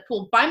those in the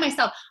pool by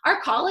myself.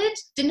 Our college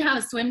didn't have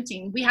a swim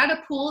team. We had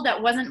a pool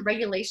that wasn't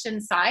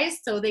regulation size,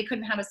 so they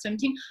couldn't have a swim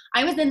team.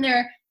 I was in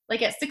there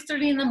like at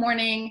 6:30 in the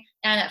morning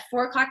and at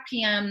 4:00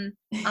 p.m.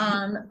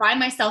 By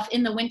myself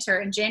in the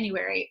winter in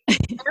January.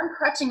 I'm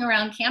crutching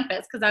around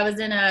campus because I was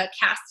in a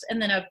cast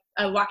and then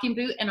a walking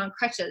boot and on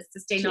crutches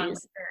to stay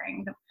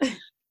non-wearing.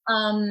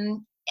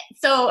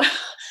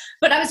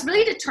 But I was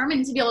really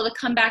determined to be able to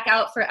come back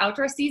out for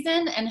outdoor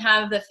season and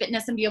have the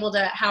fitness and be able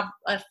to have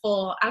a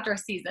full outdoor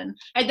season.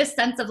 I had this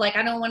sense of like,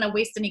 I don't want to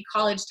waste any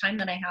college time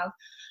that I have.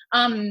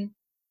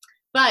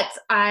 But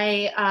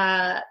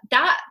that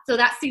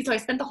season, so I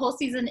spent the whole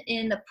season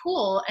in the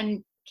pool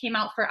and came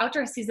out for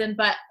outdoor season.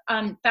 But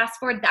fast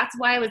forward, that's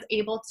why I was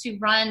able to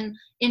run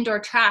indoor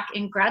track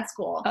in grad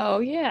school. Oh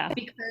yeah.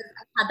 Because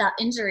I had that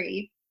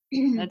injury.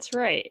 That's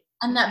right.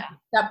 And that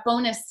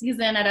bonus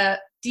season at a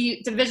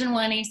Division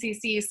I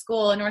ACC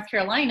school in North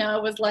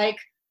Carolina was like,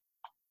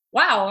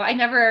 wow, I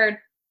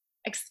never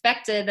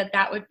expected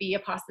that would be a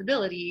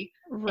possibility.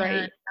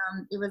 Right.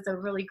 And it was a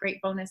really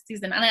great bonus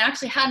season. And I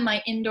actually had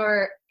my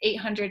indoor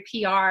 800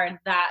 PR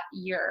that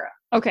year.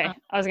 Okay.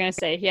 I was going to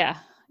say, yeah.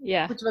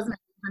 Which was my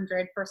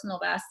 800 personal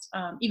best,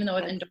 even though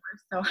it was indoors.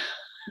 So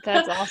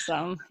that's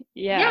awesome.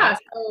 Yeah. Yeah.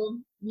 So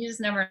you just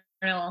never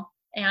know.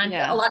 And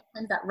a lot of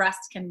times that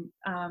rest can,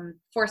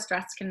 forced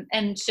rest can,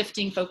 and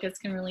shifting focus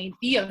can really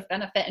be of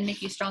benefit and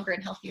make you stronger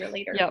and healthier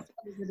later. Yep. As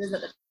it is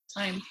at the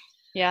time.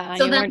 Yeah.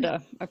 So you learn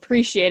to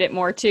appreciate it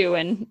more too.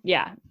 And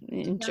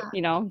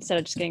instead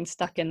of just getting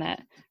stuck in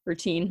that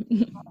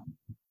routine.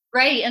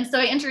 Right. And so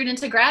I entered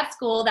into grad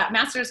school, that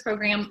master's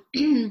program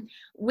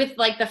with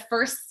like the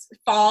first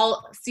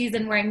fall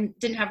season where I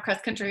didn't have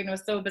cross country, and it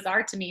was so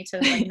bizarre to me to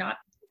like not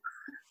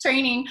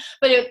training,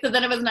 but so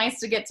then it was nice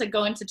to get to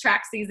go into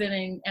track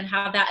season and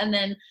have that, and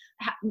then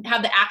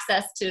have the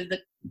access to the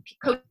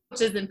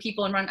coaches and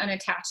people and run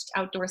unattached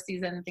outdoor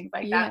season and things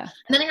like that.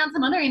 And then I had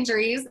some other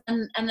injuries,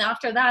 and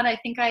after that I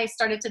think I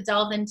started to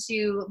delve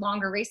into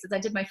longer races. I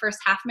did my first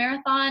half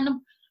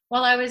marathon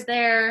while I was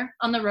there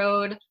on the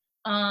road.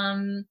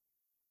 I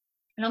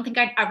don't think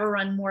I'd ever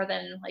run more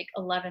than like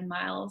 11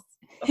 miles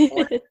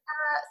before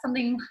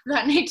something of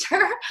that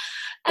nature.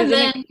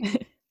 And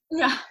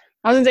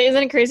I was gonna say,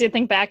 isn't it crazy to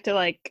think back to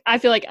like, I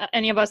feel like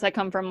any of us that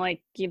come from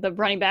like the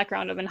running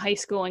background of in high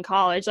school and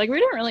college, like we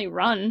didn't really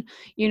run,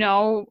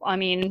 I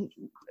mean,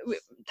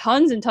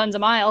 tons and tons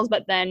of miles,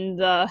 but then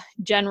the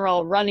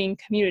general running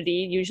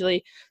community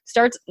usually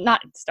starts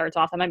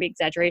off, that might be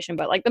exaggeration,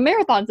 but like the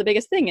marathon's the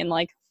biggest thing, and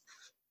like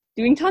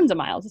doing tons of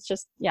miles. It's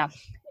just,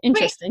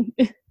 interesting.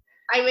 Wait.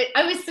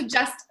 I would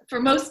suggest for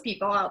most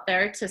people out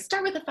there to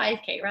start with a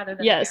 5K rather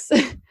than yes.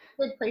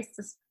 Good place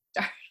to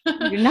start.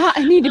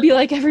 I need to be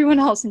like everyone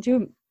else and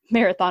do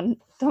marathon.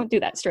 Don't do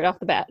that straight off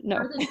the bat. No.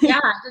 I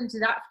didn't do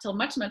that until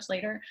much, much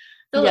later.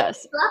 So,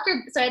 Yes.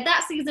 so I had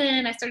that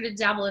season, I started to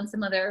dabble in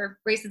some other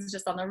races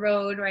just on the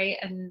road, right?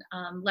 And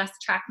less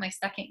track my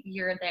second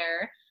year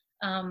there.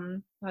 I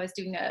was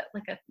doing a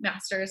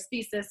master's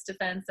thesis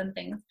defense and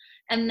things.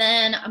 And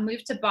then I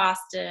moved to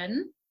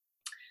Boston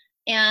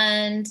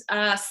and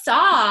I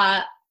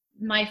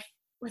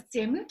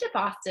moved to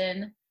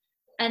Boston,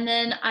 and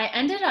then I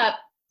ended up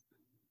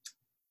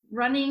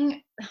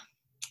running.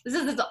 This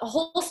is a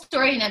whole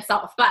story in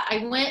itself, but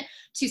I went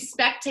to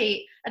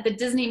spectate at the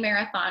Disney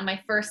Marathon,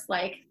 my first,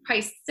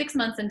 probably 6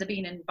 months into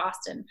being in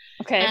Boston.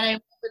 Okay. And I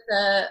went with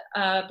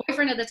the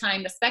boyfriend at the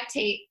time to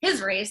spectate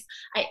his race.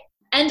 I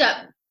end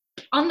up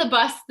on the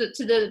bus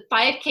to the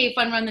 5K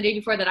fun run the day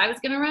before that I was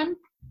going to run.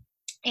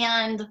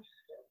 And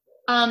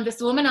this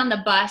woman on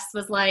the bus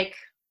was like,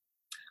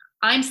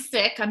 I'm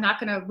sick. I'm not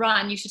going to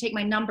run. You should take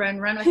my number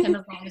and run with him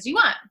as long as you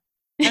want.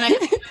 And I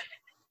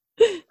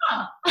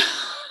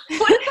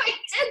what if I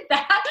did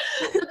that?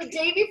 So the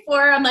day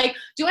before, I'm like,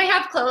 do I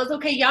have clothes?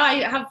 Okay, yeah, I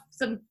have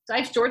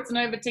shorts and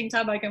I have a tank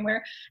top I can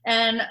wear.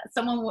 And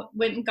someone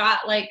went and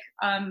got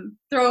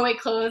throwaway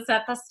clothes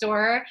at the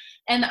store.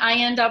 And I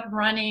end up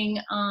running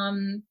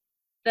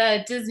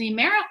the Disney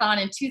Marathon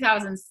in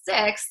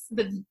 2006,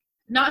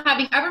 not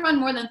having ever run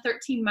more than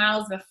 13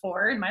 miles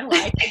before in my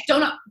life. I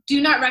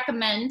do not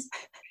recommend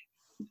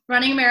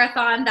running a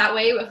marathon that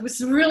way. It was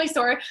really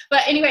sore.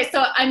 But anyway,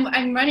 so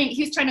I'm running.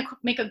 He was trying to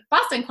make a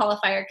Boston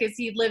qualifier because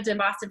he lived in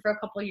Boston for a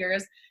couple of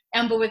years,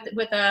 but with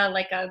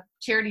a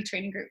charity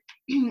training group.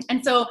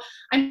 And so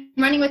I'm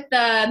running with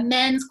the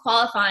men's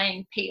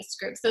qualifying pace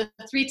group, so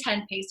the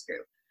 3:10 pace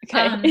group.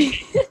 Okay.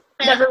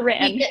 Never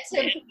ran.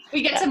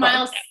 We get to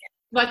miles.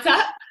 What's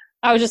that?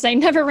 I was just saying,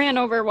 never ran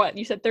over what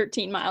you said,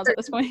 13 miles at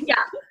this point. Yeah.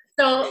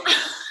 So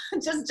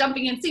just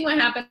jumping in, seeing what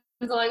happens.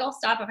 So I'll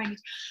stop if I need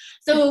to.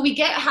 So we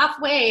get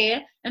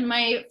halfway, and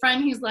my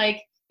friend, he's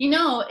like,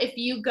 if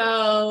you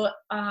go,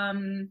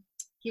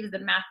 he was a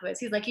math whiz.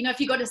 He's like, if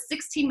you go to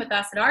 16 with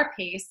us at our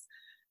pace,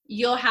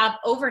 you'll have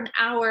over an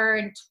hour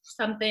and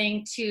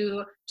something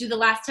to do the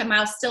last 10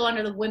 miles still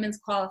under the women's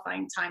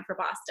qualifying time for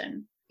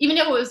Boston, even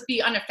if it was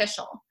be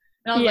unofficial.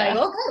 And I was like,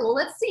 okay, well,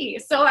 let's see.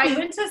 So I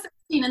went to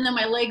 16, and then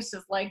my legs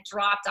just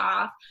dropped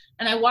off,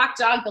 and I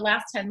jogged the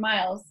last 10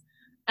 miles.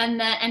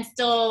 And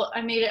still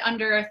I made it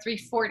under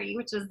 3:40,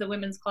 which is the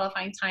women's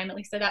qualifying time, at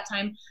least at that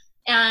time.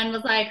 And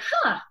was like,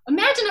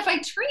 imagine if I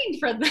trained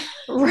for this.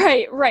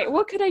 Right.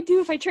 What could I do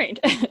if I trained?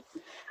 That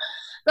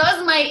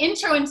was my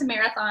intro into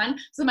marathon.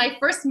 So my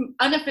first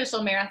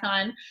unofficial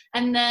marathon.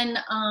 And then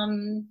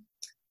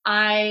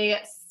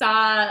I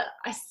saw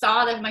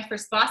that my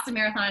first Boston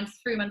Marathon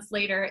 3 months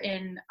later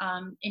in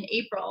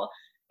April,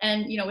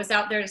 and was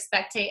out there to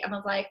spectate. I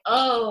was like,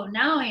 oh,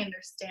 now I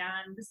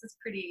understand. This is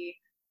pretty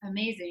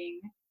amazing.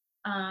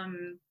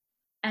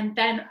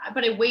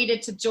 But I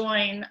waited to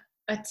join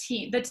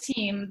the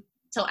team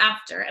till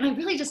after, and I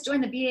really just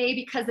joined the BAA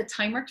because the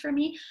time worked for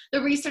me.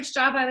 The research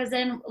job I was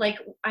in,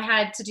 I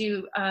had to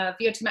do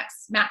VO2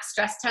 max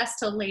stress test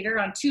till later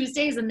on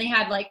Tuesdays, and they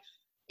had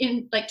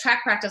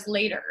track practice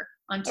later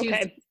on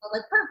Tuesdays. Okay.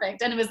 So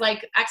perfect, and it was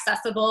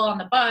accessible on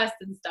the bus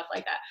and stuff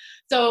like that.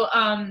 So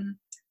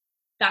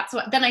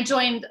then I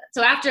joined.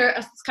 So after I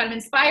was kind of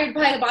inspired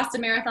by the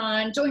Boston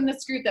Marathon, joined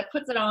this group that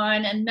puts it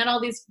on, and met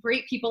all these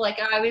great people like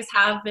I always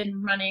have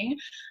been running,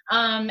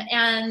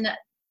 and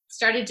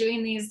started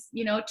doing these,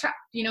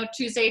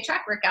 Tuesday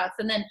track workouts.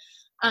 And then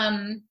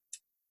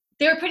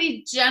they were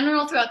pretty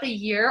general throughout the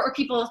year, or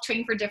people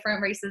train for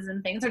different races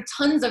and things. There are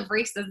tons of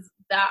races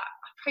that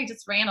I probably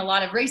just ran a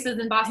lot of races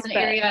in Boston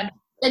area.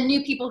 And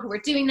knew people who were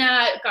doing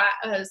that, got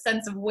a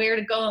sense of where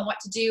to go and what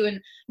to do, and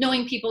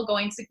knowing people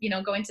going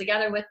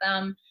together with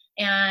them.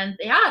 And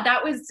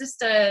that was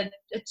just a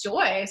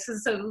joy.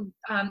 So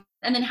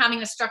and then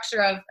having a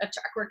structure of a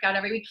track workout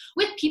every week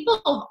with people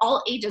of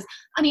all ages.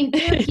 I mean,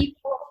 there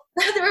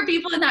were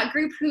people in that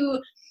group who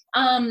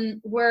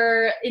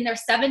were in their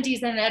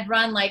 70s and had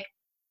run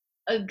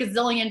a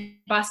gazillion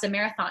Boston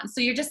marathons.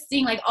 So you're just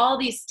seeing all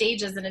these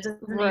stages, and it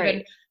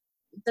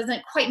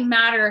doesn't quite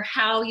matter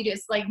how you do.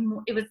 It's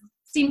it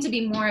seemed to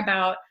be more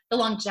about the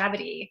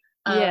longevity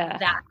of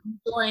that,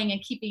 enjoying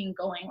and keeping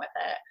going with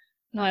it.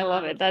 No, I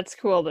love it. That's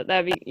cool.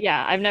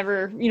 I've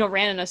never,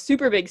 ran in a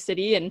super big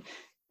city, and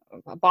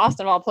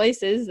Boston of all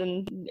places,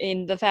 and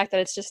in the fact that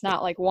it's just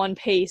not one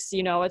pace,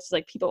 it's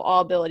people,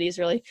 all abilities,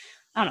 really,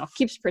 I don't know,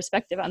 keeps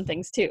perspective on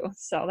things too.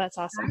 So that's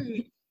awesome.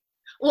 Right.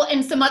 Well,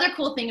 and some other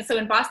cool things. So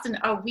in Boston,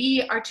 our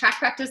track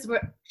practices were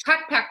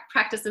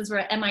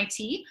at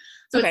MIT.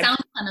 So It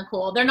sounds kind of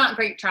cool. They're not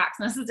great tracks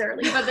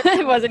necessarily, but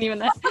it wasn't even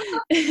that.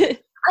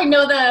 I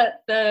know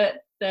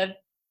the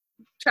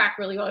track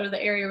really well, or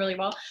the area really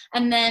well.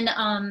 And then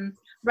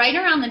right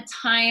around the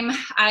time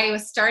I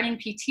was starting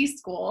PT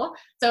school,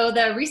 so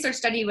the research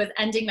study was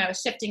ending, I was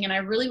shifting, and I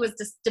really was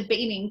just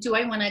debating, do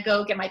I want to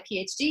go get my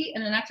PhD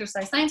in an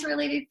exercise science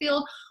related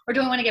field, or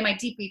do I want to get my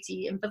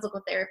DPT in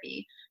physical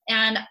therapy?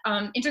 And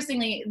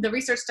interestingly, the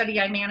research study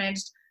I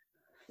managed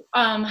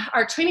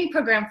our training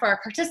program for our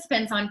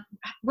participants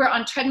we're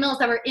on treadmills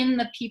that were in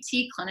the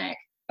PT clinic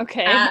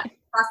at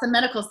Boston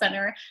Medical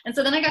Center. And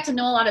so then I got to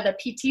know a lot of the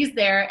PTs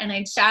there, and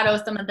I'd shadow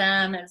some of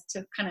them as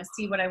to kind of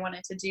see what I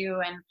wanted to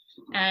do.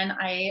 And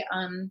I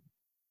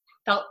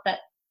felt that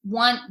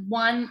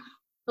one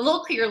a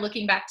little clearer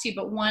looking back too,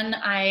 but one,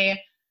 I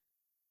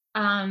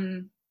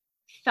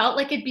felt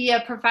like it'd be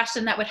a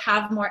profession that would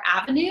have more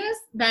avenues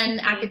than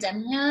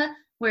academia,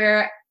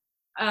 where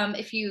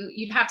if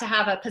you'd have to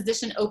have a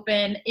position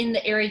open in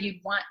the area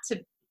you'd want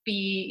to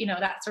be, you know,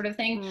 that sort of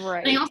thing.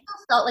 Right. And I also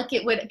felt like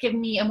it would give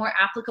me a more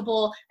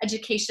applicable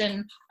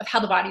education of how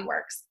the body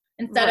works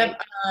instead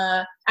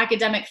of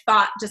academic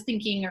thought, just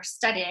thinking or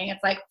studying.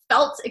 It's like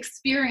felt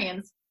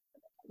experience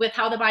with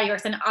how the body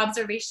works and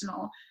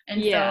observational.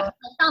 And so I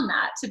found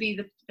that to be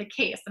the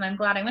case. And I'm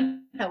glad I went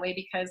that way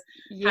because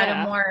I had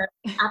a more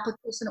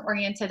application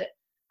oriented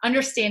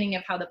understanding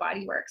of how the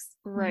body works.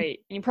 Right.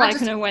 And you probably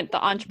couldn't have went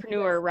the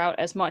entrepreneur route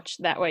as much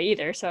that way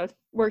either. So it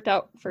worked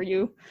out for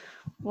you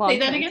long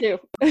time too.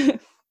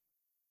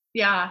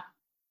 Yeah.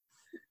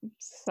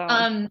 So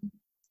and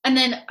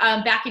then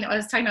backing up, I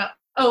was talking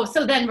about,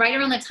 so then right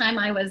around the time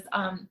I was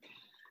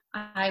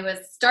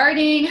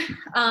starting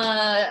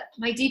my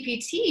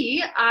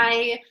DPT,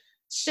 I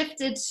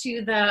shifted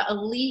to the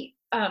elite.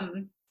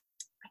 I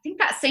think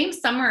that same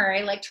summer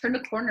I like turned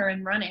a corner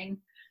in running,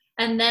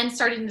 and then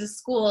started into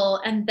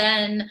school, and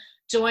then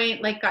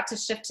got to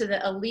shift to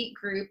the elite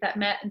group that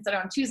met instead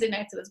of on Tuesday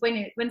nights, it was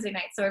Wednesday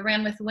nights. So I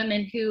ran with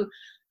women who,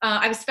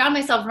 found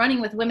myself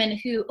running with women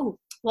who,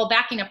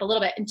 backing up a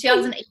little bit, in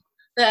 2008,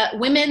 the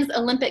women's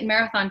Olympic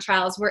marathon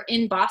trials were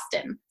in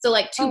Boston. So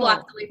like 2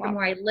 blocks away from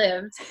where I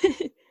lived.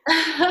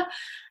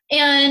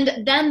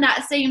 And then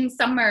that same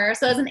summer,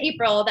 so it was in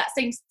April, that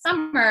same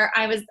summer,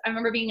 I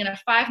remember being in a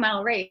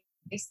 5-mile race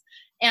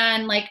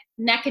and like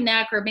neck and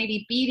neck or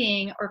maybe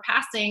beating or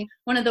passing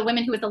one of the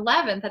women who was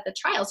 11th at the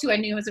trials, who I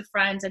knew was a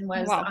friend and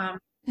was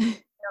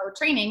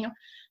training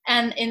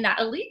and in that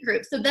elite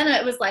group. So then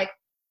it was like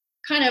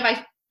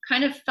I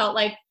kind of felt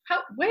like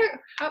how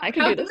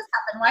did this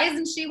happen? Why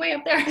isn't she way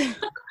up there?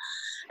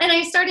 And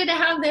I started to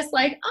have this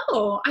like,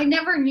 I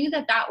never knew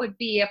that would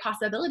be a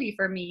possibility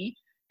for me.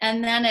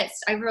 And then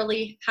I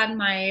really had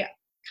my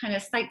kind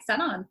of sights set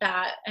on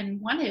that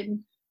and wanted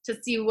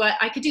to see what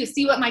I could do,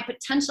 see what my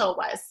potential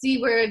was,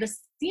 see where the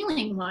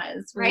ceiling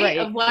was, right?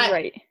 Of what,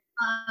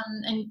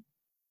 and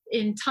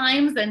in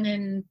times and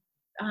in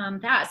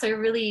that. So I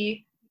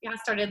really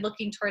started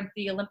looking toward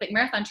the Olympic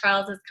marathon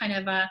trials as kind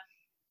of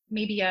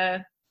maybe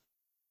a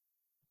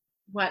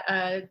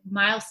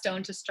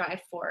milestone to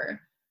strive for.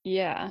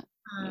 Yeah.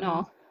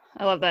 No,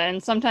 I love that.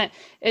 And sometimes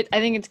I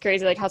think it's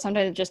crazy, like how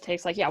sometimes it just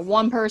takes like,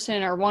 one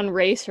person or one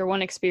race or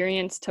one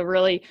experience to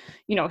really,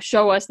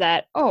 show us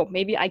that,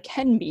 maybe I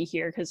can be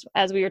here. Cause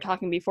as we were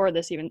talking before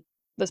this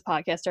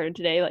podcast started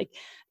today, like,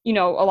 a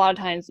lot of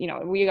times,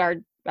 we are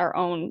our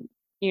own,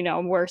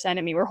 worst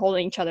enemy. We're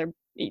holding each other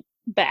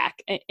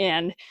back.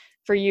 And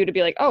for you to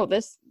be like,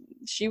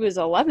 she was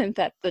 11th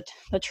at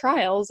the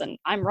trials and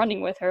I'm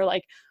running with her,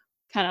 like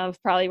kind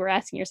of probably we're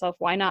asking yourself,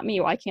 why not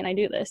me? Why can't I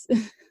do this?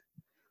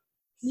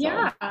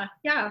 Yeah.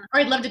 Or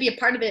I'd love to be a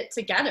part of it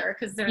together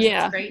because there's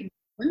great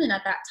women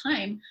at that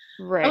time.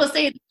 Right. I will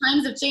say the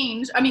times have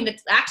changed. I mean, the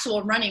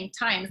actual running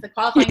times, the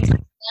qualifying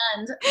time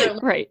and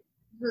right.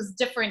 It was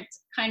different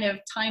kind of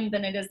time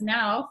than it is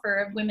now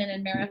for women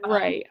in marathon.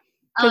 Right.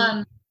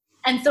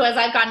 And so as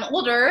I've gotten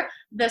older,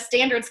 the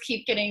standards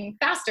keep getting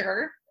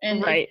faster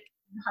and it's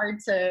hard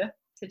to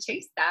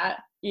chase that.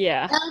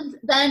 Yeah. And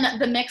then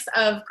the mix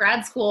of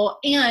grad school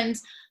and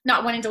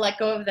not wanting to let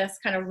go of this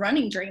kind of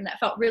running dream that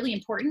felt really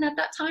important at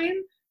that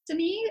time to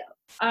me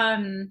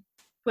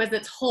was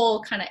its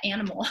whole kind of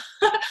animal.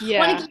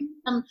 Wanting to give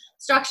some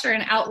structure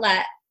and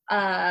outlet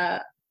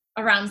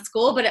around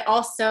school, but it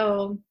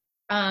also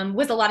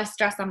was a lot of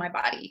stress on my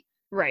body.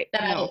 Right.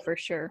 For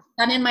sure.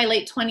 And in my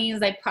late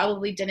 20s, I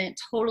probably didn't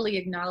totally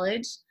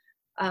acknowledge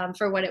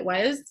for what it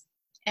was,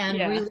 and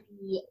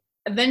really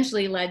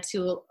eventually led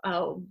to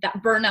that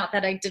burnout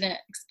that I didn't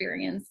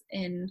experience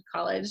in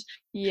college.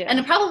 Yeah. And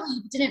I probably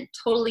didn't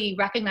totally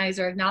recognize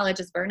or acknowledge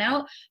as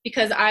burnout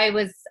because I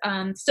was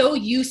so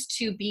used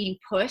to being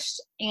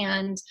pushed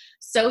and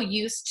so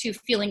used to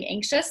feeling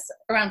anxious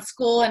around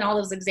school and all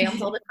those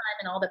exams all the time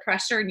and all the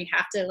pressure, and you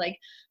have to like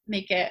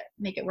make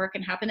it work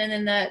and happen.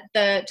 And then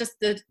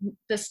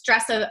the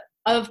stress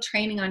of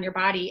training on your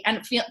body,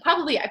 and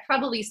I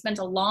probably spent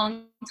a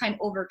long time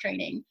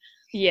overtraining.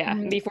 Yeah,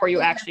 before you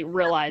actually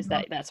realized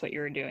that that's what you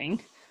were doing.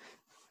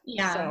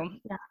 Yeah.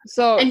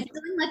 So and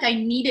feeling like I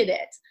needed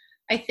it.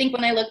 I think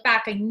when I look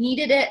back, I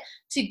needed it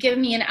to give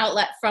me an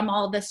outlet from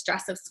all the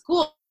stress of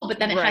school, but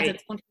then it has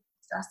its own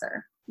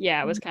stressor.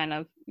 Yeah, it was kind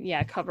of,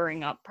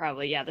 covering up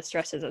probably, the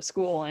stresses of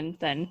school, and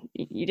then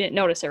you didn't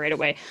notice it right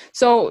away.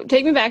 So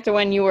take me back to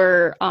when you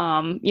were,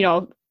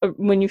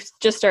 when you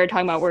just started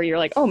talking about where you're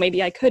like,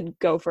 maybe I could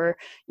go for,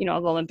 the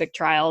Olympic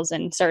trials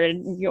and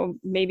started,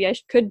 maybe I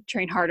could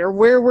train harder.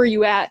 Where were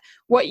you at?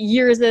 What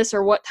year is this,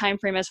 or what time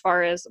frame as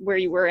far as where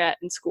you were at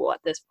in school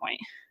at this point?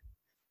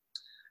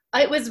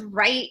 it was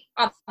right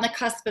on the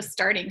cusp of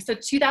starting. So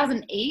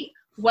 2008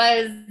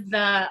 was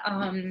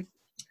the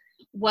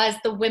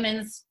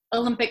women's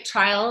Olympic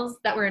trials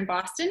that were in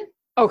Boston.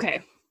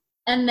 Okay.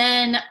 And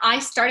then I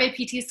started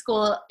PT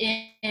school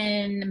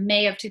in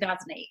May of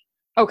 2008.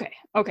 Okay.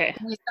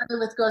 We started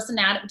with gross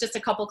anatomy, just a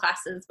couple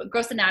classes, but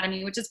gross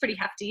anatomy, which is pretty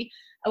hefty,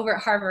 over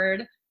at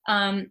Harvard.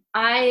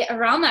 I,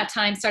 around that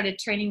time, started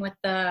training with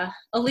the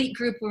elite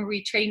group where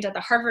we trained at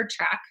the Harvard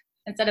track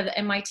instead of the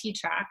MIT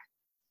track,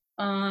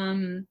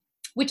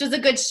 which was a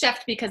good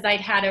shift because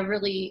I'd had a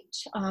really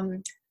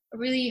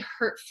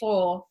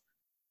hurtful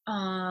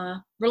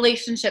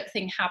relationship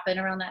thing happen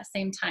around that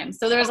same time.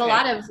 So there was a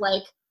lot of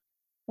like,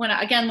 when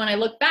I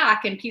look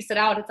back and piece it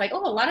out, it's like,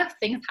 oh, a lot of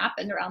things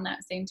happened around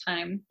that same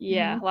time.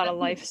 Yeah, a lot of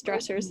life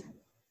stressors.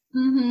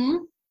 Mm-hmm.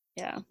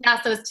 Yeah.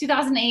 So it's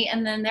 2008,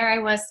 and then there I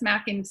was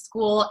smack in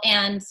school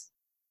and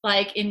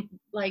like in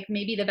like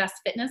maybe the best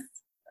fitness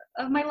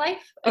of my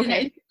life in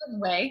a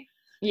way.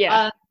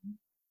 Yeah.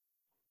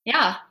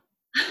 Yeah.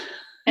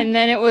 And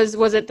then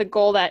was it the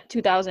goal that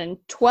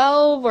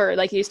 2012 or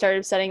like you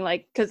started setting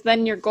like, because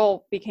then your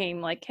goal became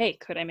like, hey,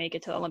 could I make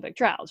it to the Olympic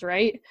trials,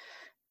 right?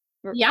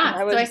 Yeah.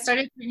 So I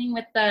started training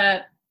with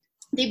the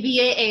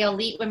BAA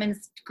elite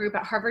women's group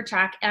at Harvard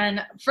track.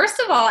 And first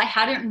of all, I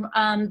hadn't,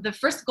 the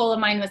first goal of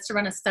mine was to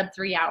run a sub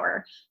 3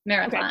 hour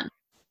marathon.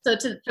 So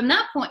from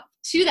that point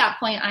to that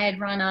point, I had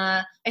run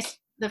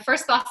the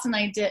first Boston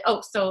I did.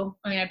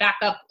 I back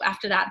up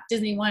after that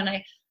Disney one.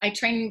 I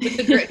trained with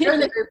the group,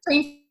 joined the group,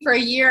 trained for a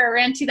year. I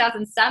ran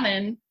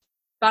 2007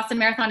 Boston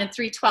Marathon in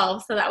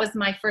 3:12. So that was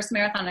my first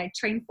marathon I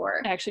trained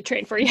for. I actually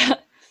trained for, yeah.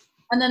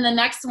 And then the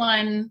next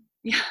one,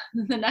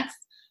 the next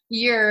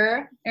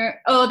year,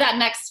 that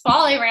next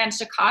fall I ran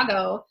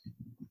Chicago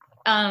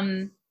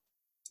in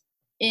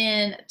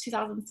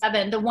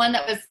 2007. The one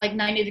that was like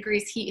 90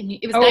 degrees heat. And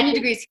it was 90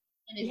 degrees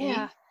heat.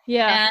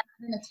 Yeah.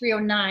 And a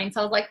 3:09.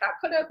 So I was like, that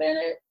could have been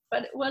it,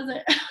 but it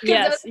wasn't.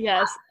 Yes.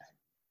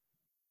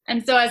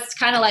 And so I was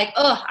kind of like,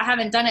 oh, I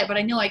haven't done it, but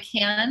I know I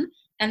can.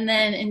 And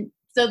then,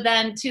 so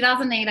then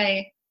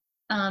 2008,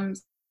 I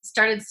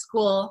started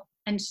school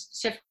and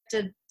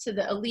shifted to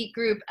the elite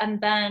group.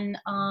 And then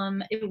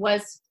it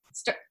was,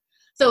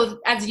 so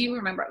as you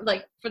remember,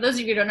 like for those of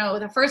you who don't know,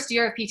 the first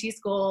year of PT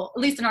school,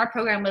 at least in our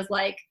program, was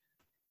like,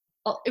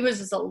 it was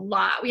just a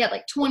lot. We had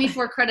like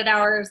 24 credit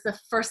hours the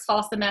first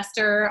fall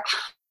semester.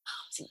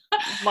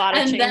 A lot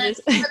of changes.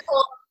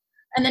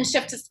 And then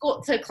shift to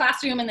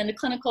classroom and then to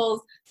clinicals.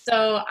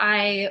 So what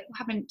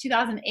happened in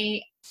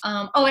 2008?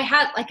 I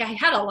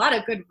had a lot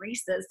of good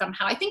races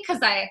somehow. I think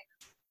because I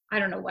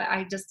don't know what,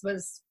 I just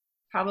was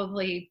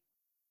probably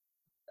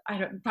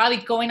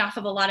going off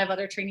of a lot of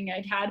other training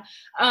I'd had.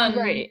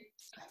 Right.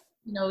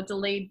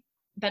 Delayed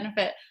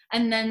benefit.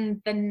 And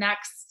then the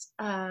next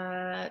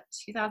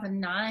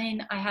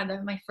 2009, I had I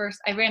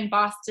ran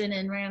Boston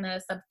and ran a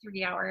sub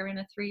 3 hour. I ran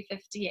a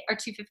 3:58 or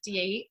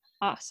 2:58.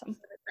 Awesome.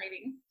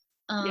 Exciting.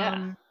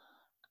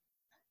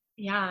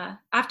 Yeah.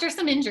 After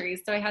some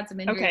injuries. So I had some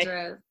injuries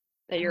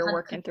that you're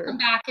working through. Come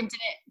back and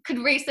could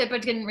race it,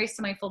 but didn't race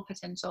to my full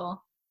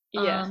potential.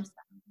 Yeah.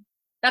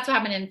 That's what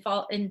happened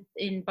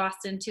in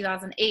Boston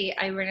 2008.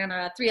 I ran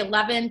a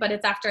 3:11, but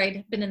it's after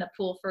I'd been in the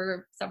pool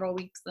for several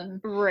weeks.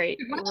 Right.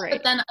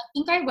 But then I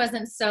think I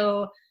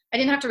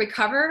didn't have to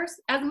recover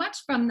as much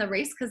from the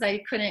race because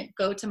I couldn't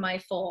go to my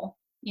full,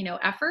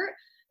 effort.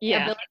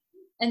 Yeah. Ability.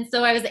 And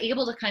so I was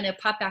able to kind of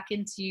pop back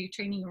into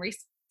training and racing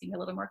a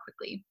little more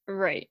quickly.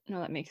 Right. No,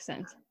 that makes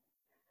sense.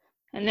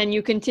 And then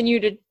you continue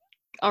to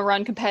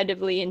run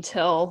competitively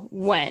until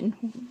when?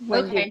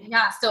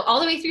 So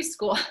all the way through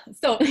school.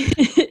 So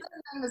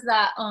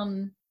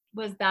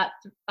was that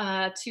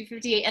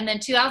 2:58, and then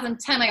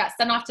 2010 I got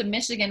sent off to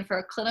Michigan for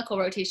a clinical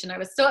rotation. I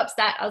was so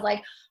upset. I was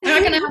like, I'm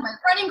not gonna have my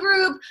running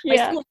group. My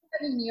school's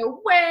sending me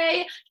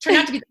away. Turned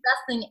out to be the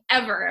best thing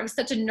ever. It was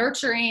such a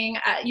nurturing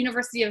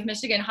University of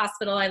Michigan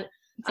hospital.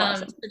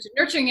 Such a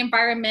nurturing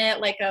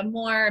environment, like a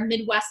more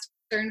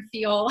Midwestern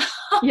feel.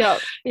 Yeah.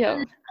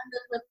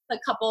 With a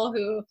couple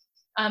who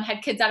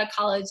had kids out of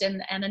college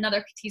and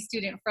another PT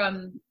student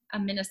from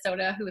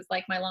Minnesota who was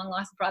like my long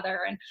lost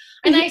brother. And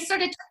I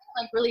started training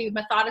like really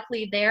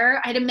methodically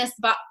there. I had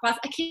missed Boston.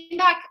 I came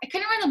back. I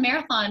couldn't run the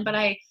marathon, but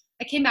I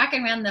came back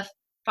and ran the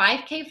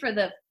 5K for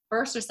the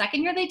first or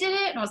second year they did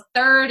it. And I was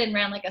third and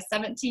ran like a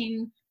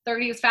 17:30.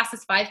 It was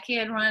fastest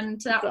 5K I'd run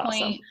to that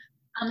point.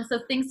 So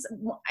things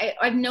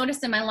I've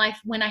noticed in my life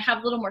when I have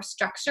a little more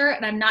structure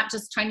and I'm not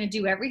just trying to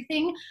do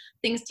everything,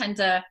 things tend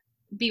to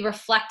be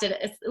reflected.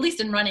 At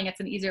least in running, it's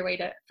an easier way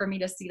for me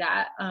to see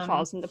that.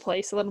 Falls into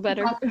place a little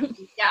better.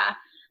 Yeah.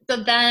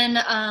 So then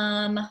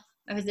I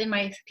was in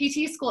my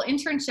PT school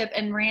internship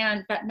and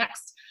ran that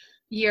next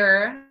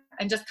year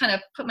and just kind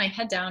of put my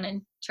head down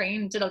and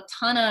trained, did a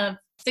ton of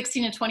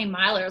 16 to 20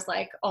 milers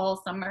like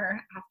all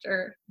summer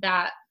after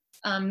that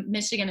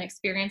Michigan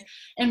experience,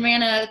 and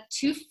ran a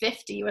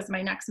 2:50 was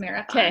my next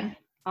marathon. Okay.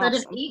 Awesome. So I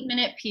did an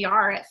 8-minute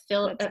PR at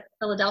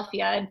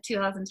Philadelphia in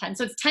 2010.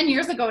 So it's 10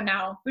 years ago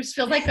now, which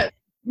feels like a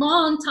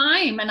long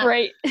time. And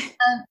right.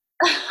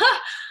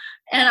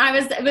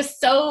 And it was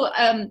so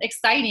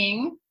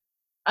exciting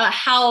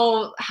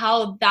how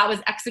that was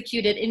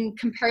executed in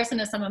comparison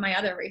to some of my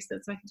other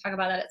races. So I can talk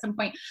about that at some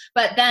point.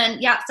 But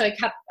then, so I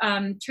kept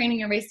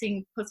training and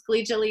racing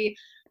post-collegially.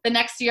 The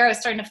next year I was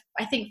starting to,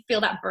 I think, feel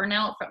that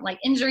burnout from like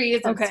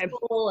injuries and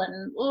school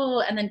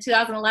and then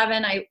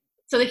 2011,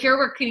 here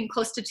we're getting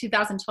close to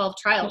 2012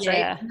 trials,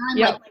 right? And I'm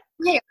like,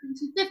 hey,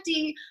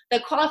 250, the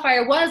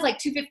qualifier was like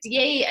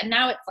 258, and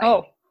now it's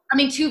like,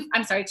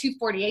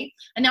 248,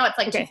 and now it's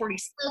like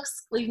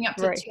 246 leading up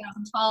to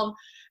 2012.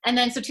 And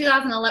then, so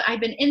 2011, I'd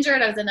been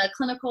injured. I was in a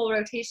clinical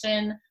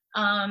rotation,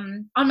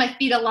 on my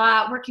feet a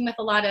lot, working with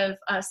a lot of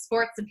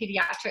sports and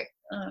pediatric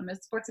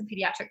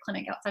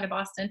clinic outside of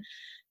Boston,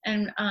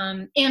 and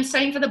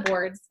studying for the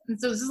boards. And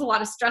so it was just a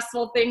lot of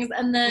stressful things.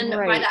 And then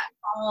by that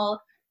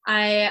fall,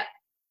 I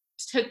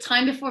took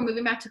time before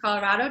moving back to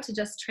Colorado to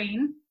just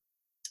train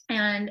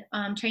and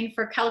train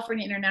for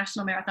California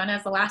International Marathon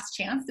as the last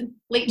chance in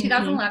late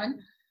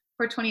 2011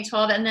 for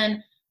 2012. And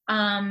then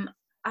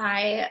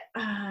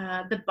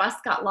the bus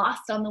got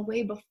lost on the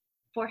way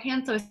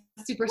beforehand. So I was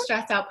super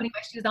stressed out, putting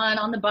my shoes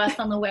on the bus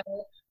on the way.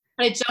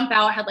 But I jump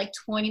out, had like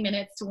 20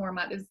 minutes to warm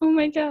up. Oh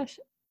my gosh.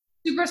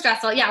 Super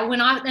stressful. Yeah,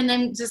 went off, and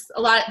then just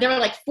there were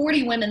like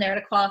 40 women there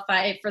to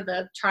qualify for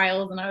the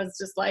trials, and I was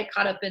just like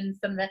caught up in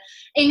some of the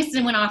angst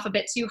and went off a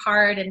bit too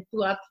hard and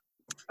flew up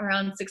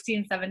around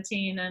 16,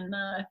 17, and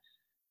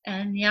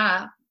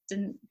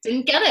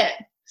didn't get it.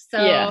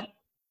 So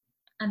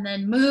and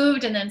then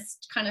moved, and then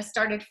kind of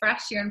started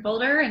fresh here in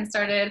Boulder, and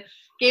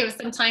gave us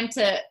some time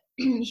to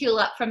heal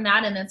up from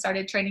that, and then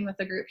started training with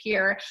the group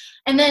here.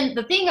 And then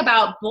the thing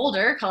about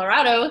Boulder,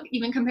 Colorado,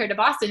 even compared to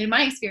Boston, in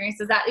my experience,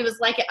 is that it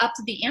was like up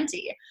to the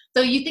ante.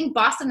 So you think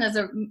Boston you might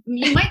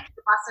think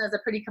Boston is a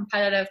pretty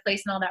competitive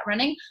place and all that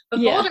running,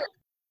 but Boulder,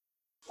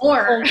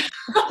 more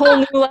whole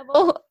new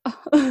level,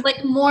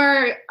 like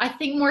more, I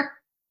think more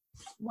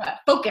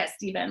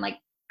focused, even like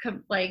a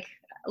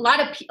lot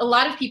of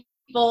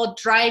people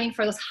driving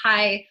for those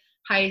high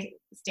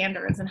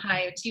standards and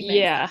high achievements.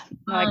 Yeah,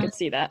 I could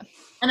see that.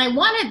 And I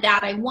wanted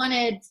that. I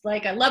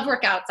love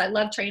workouts. I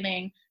love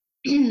training.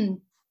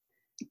 And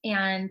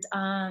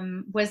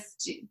was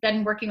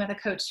then working with a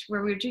coach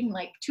where we were doing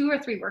like 2 or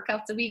 3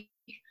 workouts a week,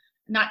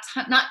 not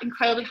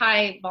incredibly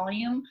high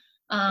volume.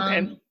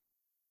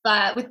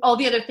 But with all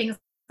the other things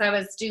I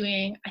was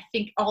doing, I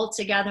think all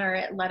together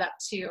it led up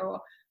to,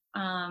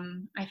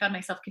 I found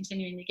myself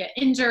continuing to get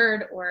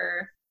injured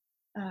or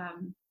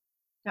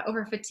got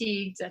over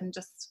fatigued and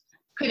just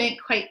couldn't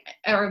quite,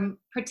 or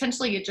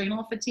potentially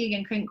adrenal fatigue,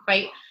 and couldn't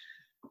quite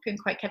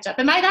catch up.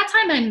 And by that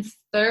time I'm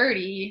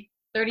 31.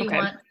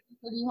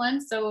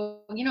 So,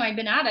 I'd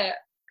been at it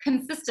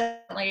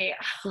consistently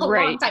a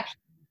long time.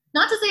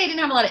 Not to say I didn't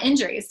have a lot of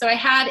injuries. So I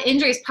had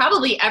injuries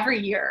probably every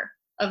year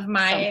of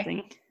my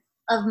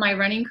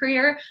running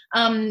career.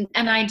 And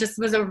I just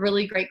was a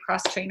really great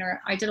cross trainer.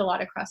 I did a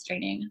lot of cross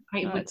training.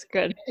 That's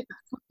good.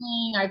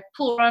 I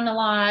pool run a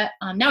lot.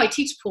 Now I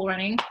teach pool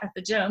running at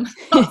the gym.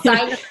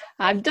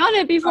 I've done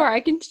it before. I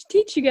can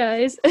teach you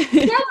guys. We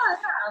can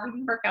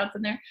workouts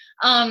in there.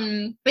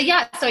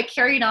 But so I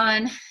carried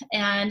on,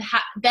 and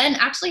then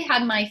actually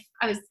I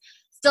was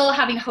still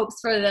having hopes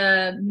for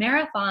the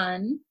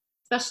marathon,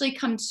 especially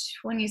come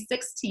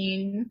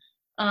 2016.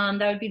 That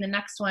would be the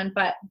next one.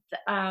 But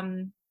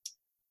I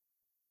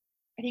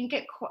think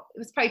it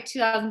was probably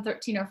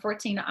 2013 or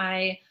 14.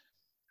 I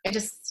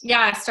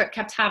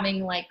kept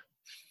having like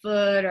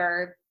foot,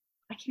 or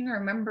I can't even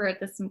remember at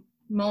this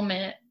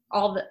moment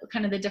all the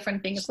kind of the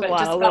different things, but it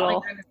just felt like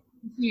I was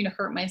continuing to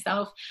hurt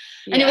myself.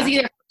 And it was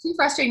either too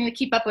frustrating to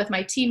keep up with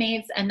my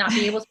teammates and not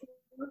be able to,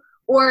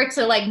 or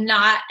to like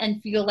not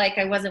and feel like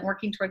I wasn't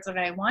working towards what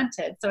I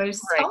wanted. So I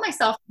just felt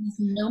myself in this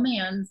no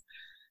man's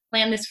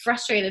land, this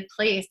frustrated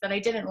place that I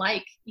didn't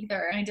like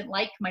either. And I didn't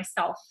like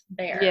myself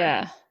there.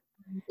 Yeah.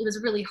 It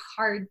was really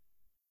hard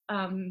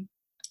to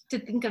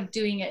think of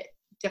doing it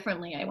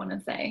differently, I want to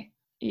say.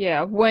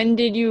 Yeah. When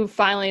did you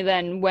finally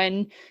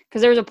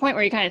because there was a point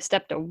where you kind of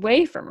stepped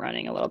away from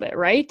running a little bit,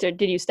 right? Or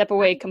did you step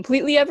away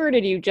completely ever? Or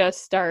did you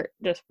just start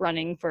just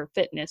running for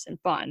fitness and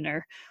fun?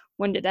 Or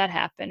when did that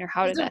happen? Or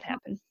how did that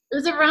happen? It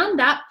was around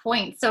that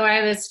point. So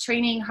I was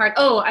training hard.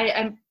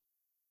 Around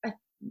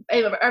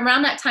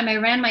that time, I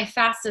ran my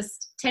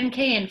fastest 10K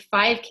and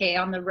 5K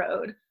on the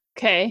road.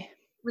 Okay.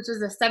 Which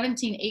was a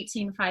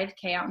 17-18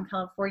 5K out in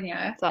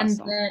California. That's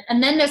awesome.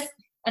 And then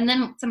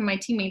some of my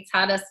teammates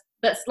had us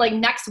that's like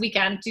next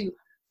weekend do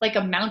like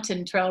a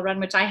mountain trail run,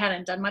 which I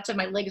hadn't done much, and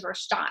my legs were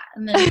shot.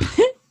 And then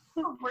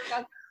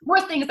more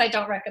things I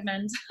don't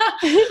recommend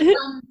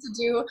to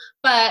do.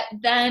 But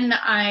then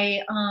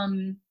a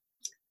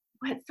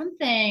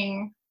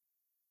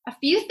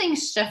few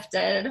things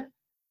shifted. It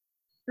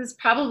was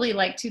probably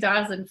like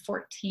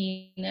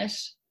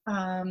 2014-ish.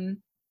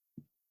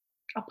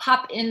 I'll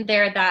pop in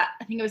there that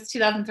I think it was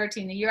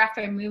 2013, the year after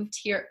I moved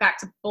here back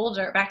to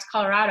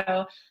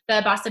Colorado,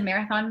 the Boston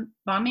Marathon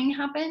bombing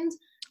happened.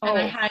 And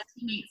I had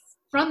teammates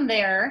from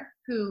there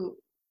who,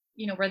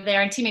 were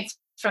there, and teammates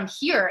from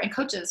here and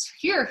coaches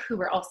here who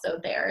were also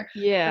there.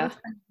 Yeah.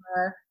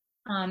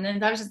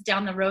 And that was just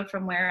down the road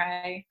from where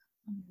I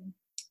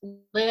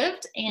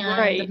lived. And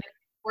Right.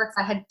 sports,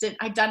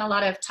 I'd done a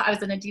lot of, I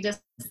was an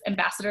Adidas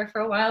ambassador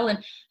for a while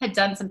and had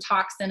done some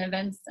talks and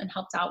events and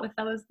helped out with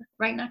those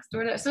right next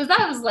door to, so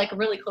that was like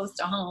really close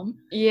to home.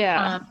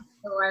 Yeah.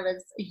 So I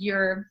was a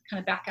year kind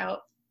of back out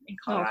in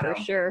Oh, Colorado.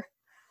 for sure.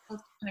 That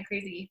was kind of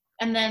crazy.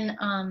 And then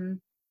I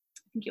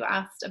think you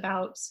asked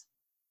about,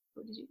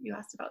 you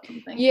asked about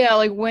something. Yeah,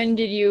 like when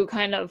did you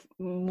kind of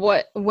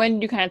when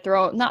did you kind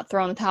of not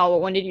throw in the towel,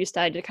 but when did you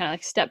decide to kind of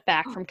like step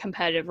back from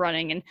competitive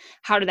running, and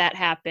how did that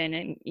happen?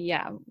 And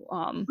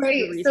the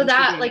Right. reasons So for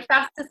that doing like it.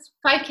 fastest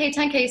 5K,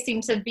 10K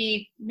seemed to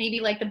be maybe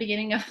like the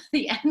beginning of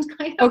the end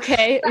kind of.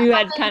 Okay, That you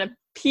had happened. kind of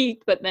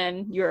peaked, but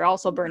then you were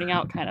also burning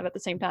out kind of at the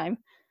same time.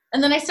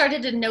 And then I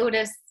started to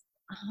notice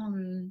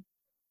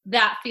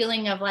that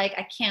feeling of like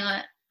I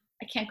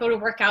can't go to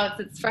workouts.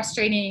 It's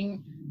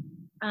frustrating.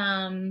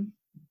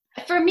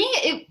 For me,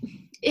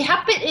 it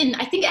happened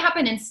I think it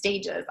happened in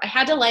stages. I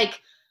had to like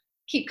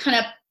keep kind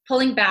of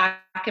pulling back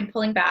and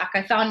pulling back.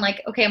 I found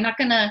like, okay, I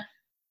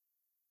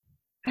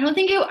don't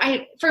think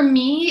for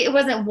me, it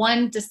wasn't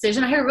one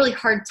decision. I had a really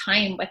hard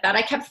time with that.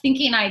 I kept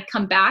thinking I'd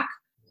come back,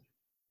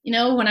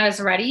 when I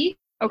was ready,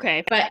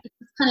 Okay, but it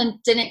kind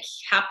of didn't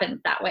happen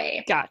that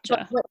way.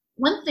 gotcha. But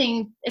one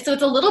thing, so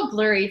it's a little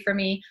blurry for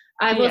me.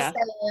 I will Yeah.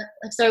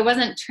 say, so I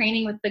wasn't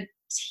training with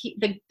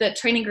the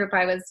training group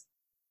I was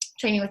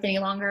training with any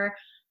longer.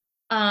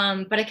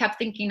 But I kept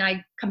thinking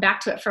I'd come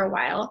back to it for a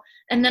while.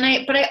 And then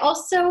I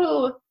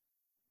also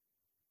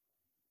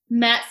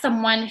met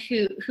someone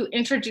who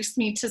introduced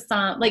me to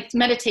some like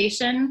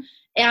meditation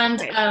and,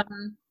 Okay.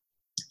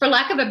 For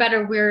lack of a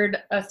better word,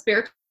 a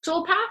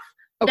spiritual path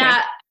Okay.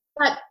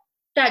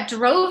 that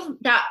drove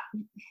that.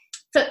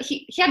 So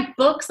he had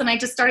books and I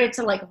just started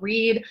to like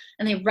read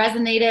and they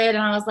resonated. And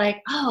I was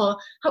like, oh,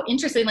 how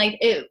interesting. Like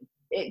it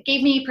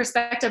gave me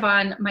perspective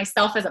on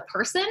myself as a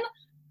person,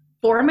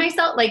 for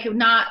myself, like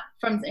not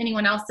from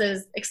anyone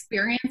else's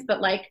experience,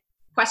 but like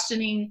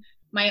questioning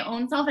my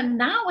own self. And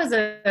that was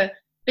a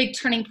big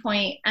turning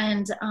point.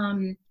 And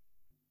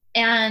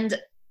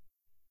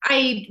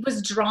I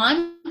was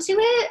drawn to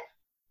it,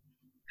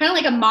 kind of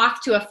like a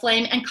moth to a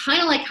flame, and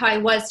kind of like how I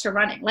was to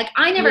running. Like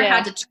I never Yeah.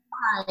 had to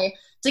try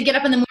to get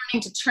up in the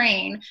morning to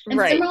train. And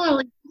Right.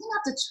 similarly, you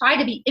have to try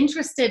to be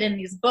interested in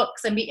these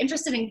books and be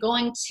interested in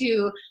going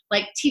to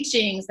like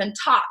teachings and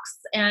talks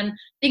and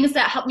things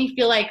that help me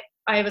feel like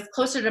I was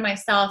closer to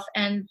myself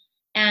and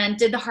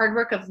did the hard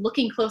work of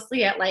looking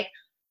closely at like,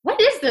 what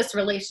is this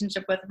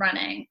relationship with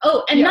running?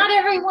 Oh, and Yep. not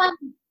everyone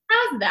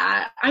has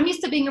that. I'm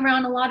used to being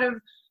around a lot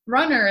of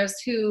runners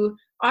who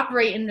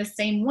operate in the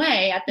same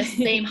way at the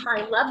same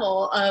high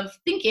level of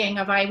thinking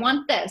of I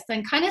want this,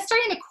 and kind of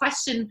starting to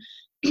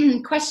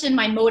question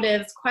my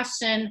motives,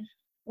 question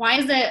why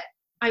is it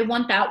I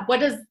want that? What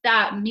does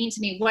that mean to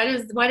me? Why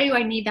do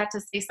I need that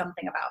to say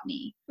something about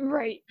me?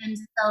 Right. And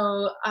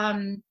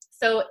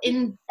so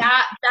in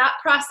that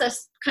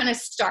process kind of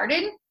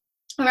started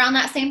around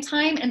that same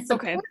time and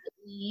Okay. supported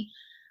me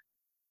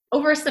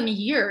over some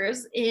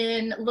years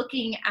in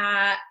looking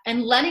at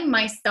and letting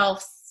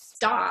myself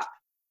stop.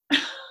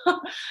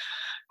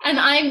 And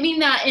I mean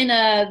that in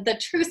the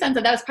true sense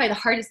that was probably the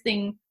hardest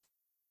thing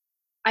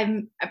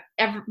I've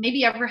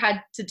ever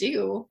had to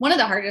do. One of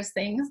the hardest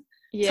things.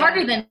 Yeah. It's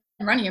harder than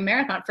running a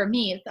marathon for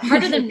me.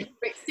 Harder than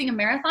racing a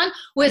marathon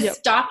was Yep.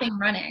 stopping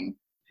running.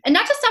 And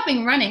not just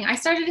stopping running. I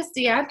started to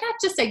see I'm not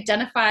just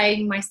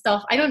identifying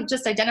myself. I don't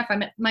just identify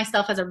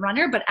myself as a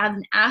runner, but as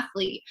an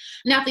athlete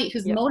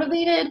who's Yep.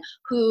 motivated,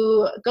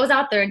 who goes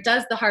out there and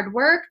does the hard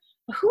work.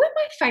 But who am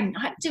I if I'm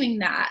not doing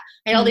that?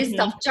 I had all these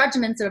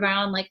self-judgments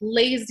around like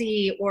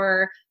lazy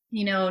or,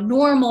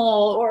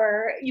 normal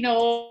or,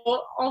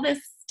 all this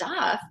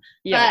stuff.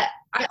 Yeah.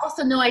 But I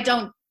also know I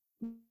don't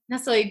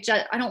necessarily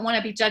I don't want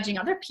to be judging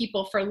other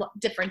people for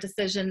different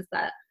decisions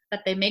that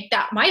they make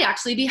that might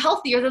actually be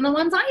healthier than the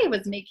ones I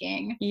was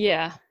making.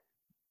 Yeah.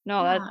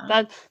 No, Yeah.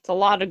 that's a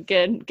lot of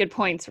good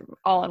points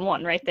all in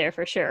one right there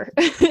for sure.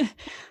 A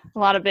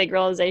lot of big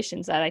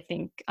realizations that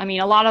a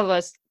lot of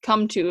us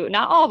come to,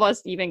 not all of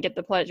us even get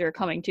the pleasure of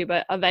coming to,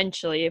 but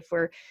eventually if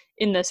we're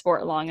in the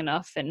sport long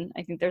enough. And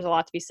I think there's a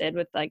lot to be said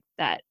with like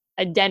that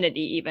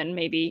identity, even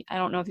maybe, I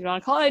don't know if you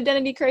want to call it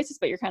identity crisis,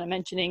 but you're kind of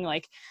mentioning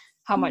like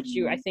how much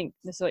I think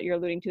this is what you're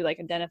alluding to, like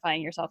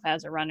identifying yourself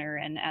as a runner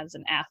and as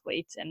an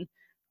athlete. And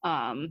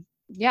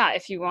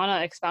if you want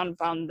to expound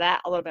upon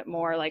that a little bit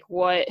more, like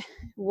what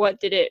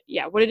did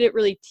it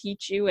really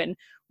teach you, and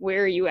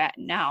where are you at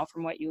now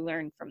from what you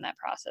learned from that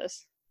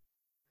process?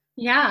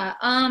 Yeah.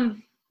 I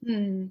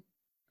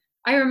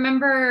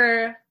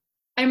remember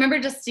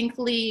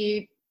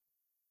distinctly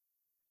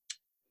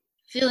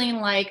feeling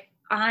like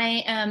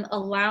I am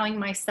allowing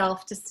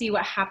myself to see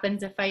what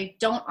happens if I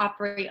don't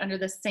operate under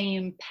the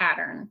same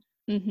pattern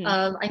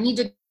of I need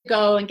to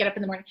go and get up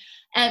in the morning.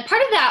 And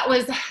part of that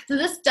was, so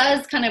this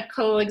does kind of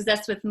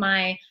coexist with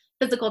my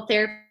physical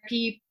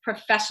therapy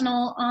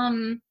professional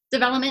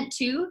development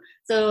too.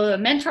 So the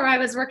mentor I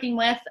was working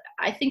with,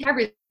 I think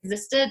I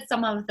resisted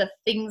some of the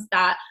things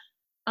that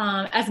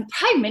as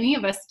probably many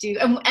of us do,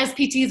 and as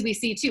PTs we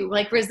see too,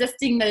 like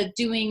resisting the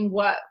doing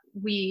what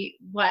we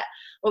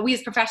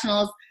as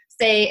professionals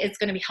say is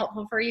going to be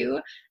helpful for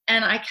you.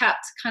 And I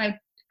kept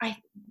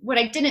what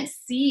I didn't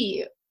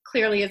see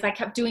clearly is I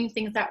kept doing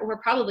things that were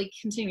probably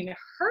continuing to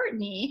hurt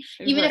me,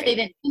 even if they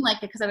didn't seem like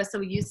it because I was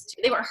so used to.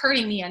 They weren't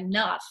hurting me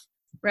enough,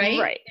 right?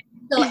 Right.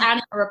 Still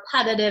adding a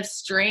repetitive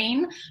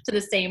strain to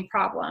the same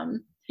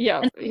problem.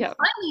 Yeah. And so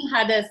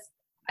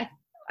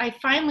I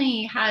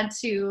finally had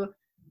to,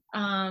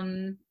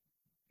 I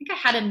think I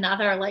had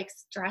another like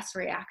stress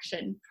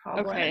reaction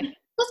problem. Okay. At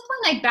this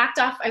point I backed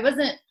off. I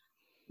wasn't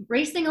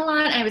racing a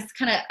lot. I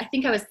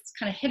think I was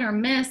kind of hit or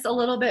miss a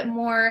little bit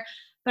more,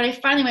 but I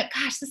finally went,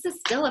 gosh, this is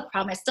still a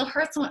problem. I still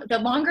hurt so much. The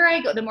longer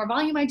I go, the more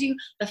volume I do,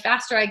 the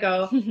faster I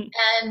go.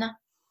 And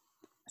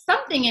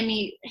something in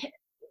me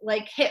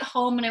hit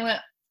home, and I went,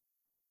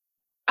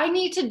 I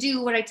need to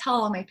do what I tell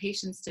all my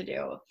patients to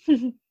do.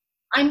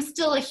 I'm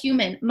still a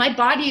human. My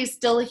body is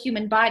still a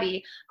human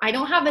body. I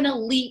don't have an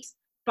elite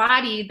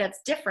body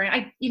that's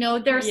different.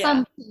 There are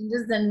some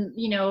changes and,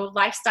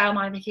 lifestyle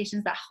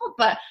modifications that help,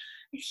 but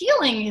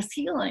healing is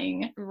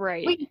healing.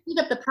 Right. We can speed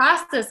up the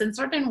process in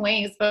certain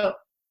ways, but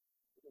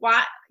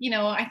I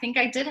think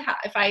I did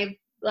if I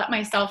let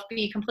myself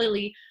be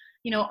completely,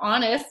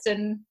 honest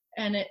and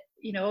it,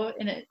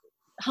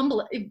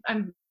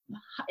 I'm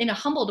in a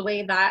humbled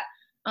way that,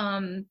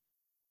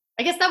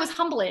 I guess that was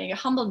humbling. It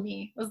humbled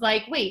me. It was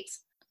like, wait,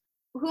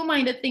 who am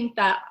I to think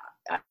that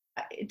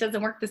it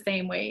doesn't work the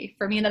same way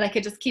for me and that I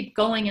could just keep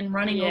going and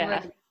running over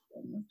it?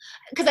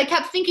 Because I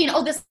kept thinking,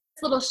 oh, this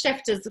little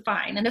shift is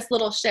fine. And this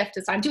little shift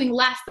is fine. I'm doing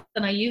less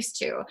than I used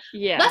to.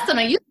 Yeah. Less than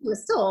I used to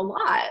is still a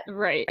lot.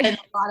 Right. And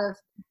a lot of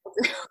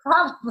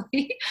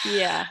probably.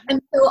 Yeah.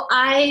 And so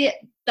I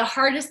did the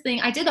hardest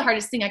thing I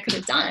could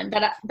have done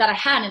that I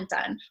hadn't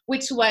done,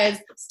 which was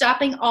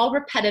stopping all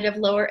repetitive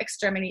lower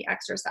extremity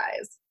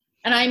exercise.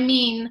 And I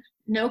mean,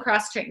 no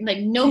cross training, like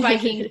no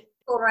biking,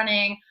 no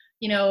running,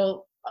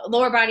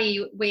 lower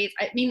body weights.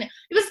 I mean,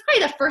 it was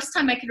probably the first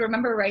time I could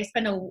remember where I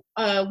spent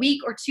a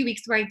week or 2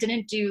 weeks where I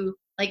didn't do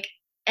like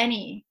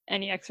any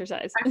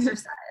exercise.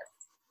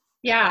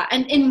 Yeah.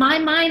 And in my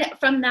mind,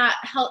 from that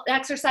health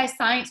exercise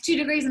science, 2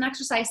 degrees in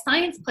exercise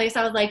science place,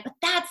 I was like, but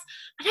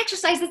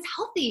exercise is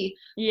healthy.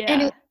 Yeah.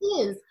 And it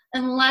is,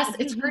 unless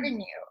it's hurting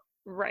you.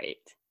 Right.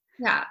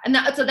 Yeah. And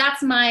so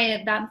that's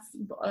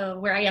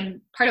where I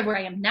am, part of where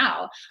I am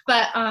now.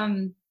 But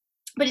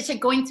it's like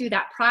going through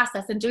that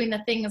process and doing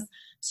the things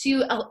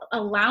to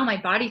allow my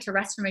body to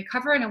rest and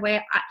recover in a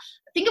way.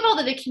 Think of all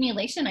the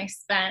accumulation I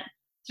spent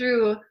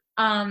through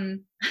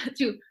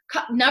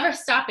never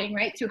stopping,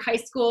 right? Through high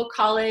school,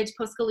 college,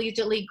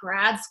 post-collegiately,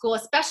 grad school,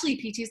 especially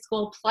PT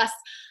school, plus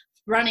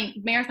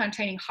running marathon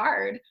training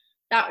hard.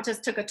 That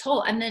just took a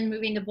toll. And then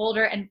moving to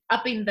Boulder and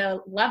upping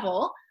the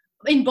level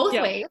in both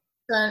ways.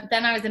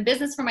 Then I was in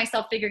business for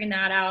myself, figuring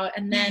that out.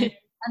 And then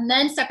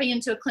stepping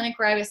into a clinic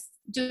where I was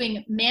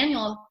doing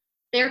manual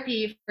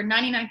therapy for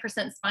 99%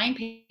 spine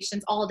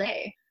patients all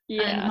day.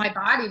 Yeah. And my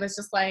body was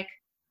just like,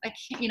 I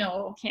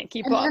can't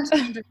keep up.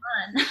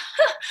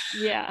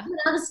 Yeah.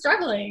 I was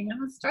struggling.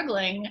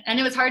 And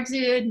it was hard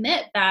to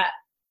admit that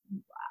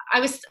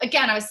I was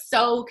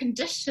so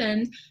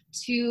conditioned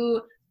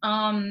to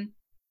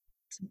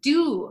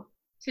do.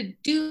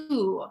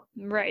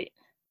 Right.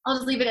 I'll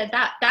just leave it at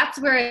that. That's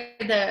where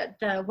the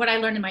what I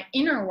learned in my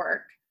inner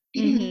work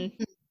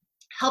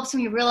helps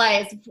me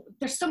realize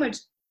there's so much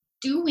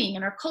doing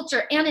in our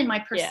culture and in my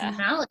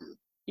personality.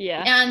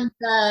 Yeah. And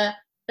the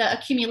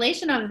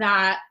accumulation of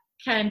that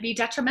can be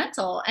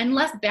detrimental and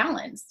less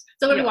balanced.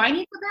 So what do I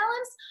need for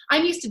balance?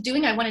 I'm used to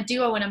doing, I want to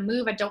do, I want to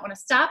move, I don't want to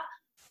stop.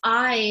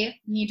 I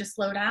need to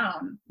slow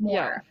down more.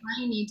 Yeah.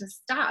 I need to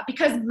stop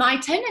because my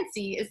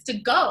tendency is to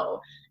go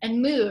and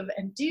move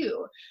and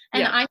do.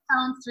 And I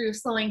found through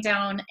slowing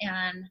down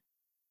and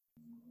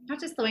not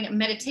just slowing down,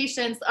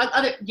 meditations,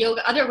 other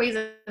yoga, other ways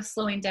of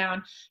slowing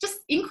down, just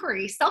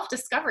inquiry,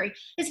 self-discovery.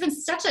 It's become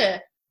such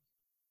a,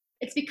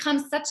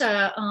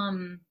 I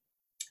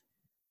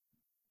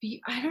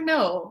don't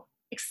know,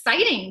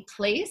 exciting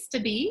place to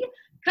be.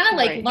 Kind of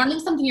like learning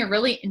something you're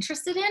really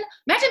interested in.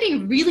 Imagine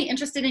being really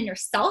interested in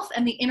yourself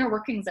and the inner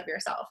workings of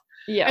yourself.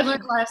 Yeah. I've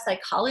learned a lot of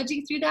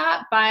psychology through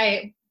that,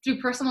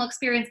 through personal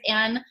experience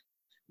and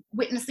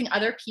witnessing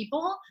other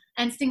people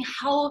and seeing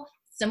how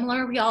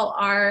similar we all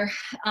are.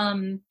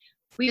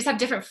 We just have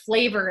different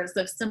flavors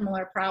of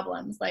similar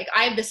problems. Like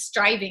I have this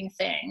striving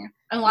thing,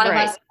 and a lot of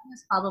us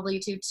probably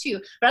do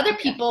too. But other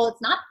people,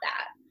 it's not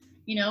that.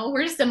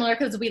 We're just similar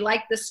because we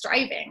like the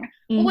striving.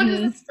 Well, what is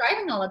the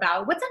striving all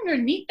about? What's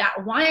underneath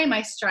that? Why am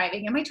I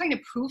striving? Am I trying to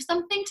prove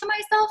something to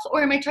myself,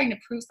 or am I trying to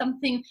prove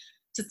something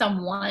to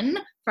someone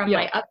from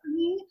my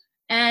upbringing?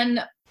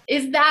 And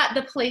is that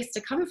the place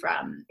to come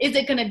from? Is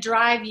it going to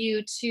drive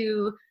you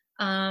to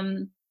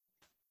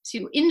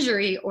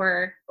injury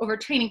or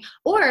overtraining?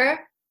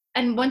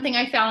 And one thing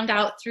I found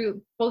out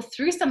through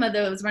some of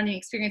those running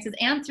experiences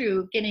and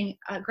through getting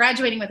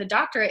graduating with a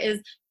doctorate is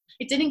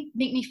it didn't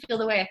make me feel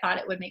the way I thought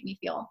it would make me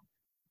feel.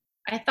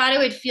 I thought it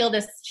would feel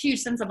this huge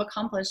sense of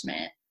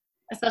accomplishment.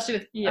 especially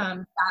with Yeah.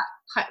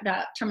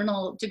 that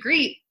terminal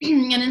degree.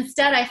 And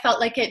instead I felt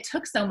like it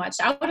took so much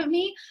out of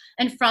me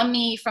and from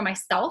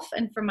myself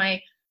and from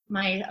my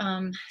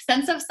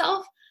sense of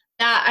self,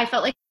 that I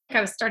felt like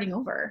I was starting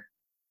over.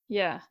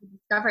 Yeah.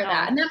 Discover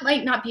that. And that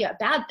might not be a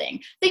bad thing.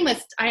 Thing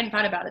was, I hadn't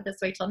thought about it this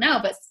way till now,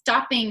 but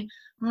stopping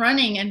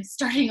running and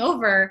starting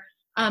over,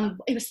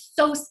 it was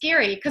so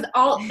scary because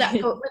all that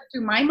went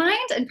through my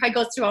mind and probably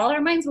goes through all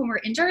our minds when we're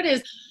injured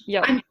is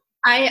Yep.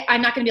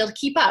 I'm not going to be able to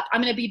keep up.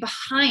 I'm going to be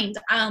behind.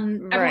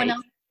 Everyone Right. else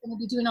is going to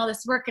be doing all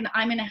this work and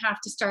I'm going to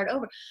have to start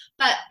over.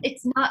 But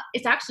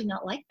it's actually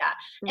not like that.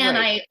 And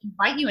Right. I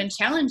invite you and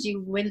challenge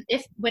you when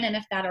and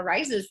if that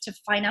arises to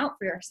find out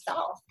for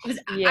yourself. Because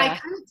Yeah. I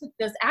kind of took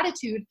this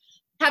attitude,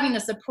 having the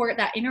support,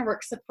 that inner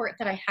work support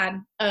that I had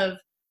of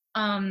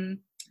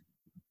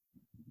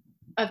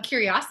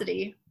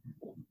curiosity.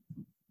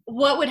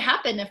 What would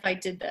happen if I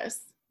did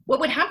this? What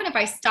would happen if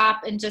I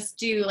stop and just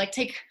do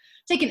take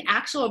an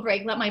actual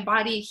break, let my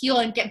body heal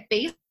and get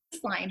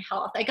baseline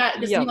health? I got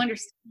this Yep. new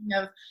understanding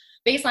of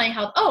baseline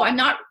health. Oh, I'm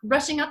not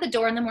rushing out the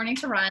door in the morning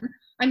to run.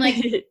 I'm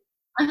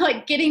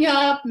like getting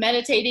up,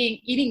 meditating,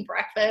 eating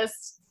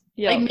breakfast,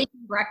 Yep. like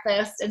making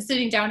breakfast and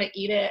sitting down to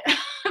eat it,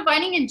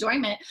 finding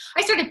enjoyment.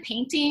 I started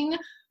painting,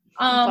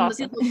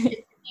 Awesome.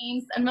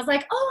 paints, and was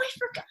like, oh, I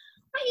forgot.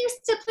 I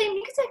used to play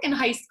music in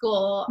high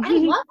school. I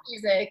love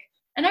music.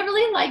 And I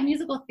really like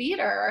musical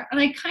theater. And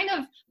I kind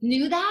of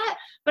knew that,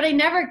 but I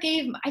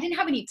didn't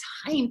have any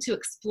time to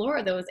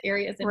explore those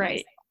areas in Right.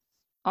 myself.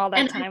 All that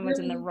And time was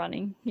in the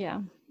running.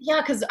 Yeah.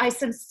 Yeah, because I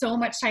spent so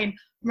much time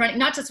running,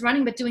 not just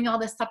running, but doing all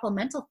the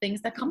supplemental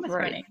things that come with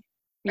running.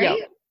 Right?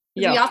 Yep. Because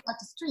we Yep. also have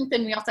to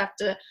strengthen, we also have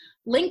to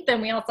lengthen,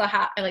 we also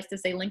have, I like to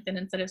say lengthen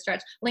instead of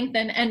stretch,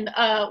 lengthen and,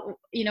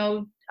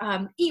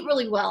 eat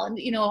really well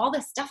and, all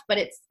this stuff, but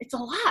it's a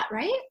lot,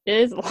 right? It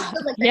is a lot.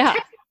 So like the Yeah.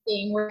 technical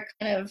thing where it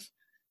kind of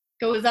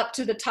goes up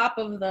to the top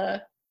of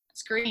the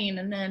screen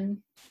and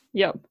then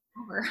Yep.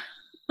 over.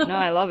 No,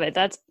 I love it.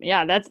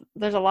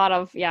 There's a lot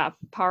of,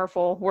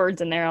 powerful words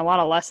in there, a lot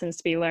of lessons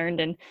to be learned.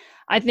 And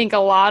I think a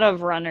lot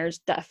of runners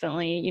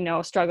definitely,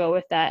 struggle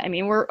with that. I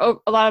mean,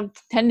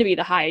 tend to be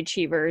the high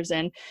achievers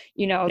and,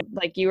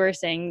 like you were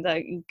saying,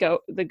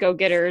 the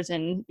go-getters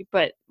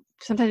but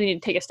sometimes we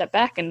need to take a step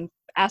back and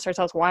ask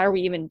ourselves, why are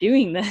we even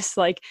doing this?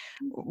 Like,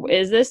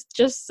 is this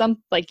just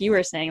like you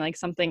were saying, like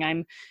something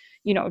I'm,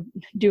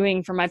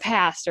 doing from my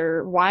past,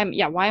 or why am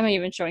I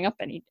even showing up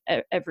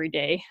every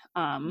day?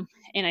 And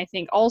I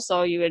think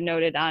also you had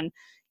noted on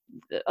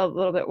a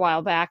little bit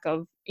while back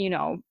of,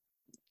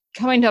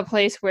 coming to a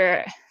place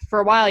where for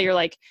a while you're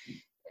like,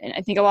 and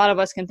I think a lot of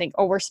us can think,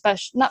 oh, we're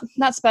special,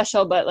 not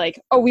special, but like,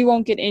 oh, we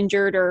won't get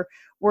injured, or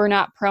we're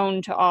not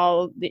prone to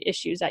all the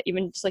issues that,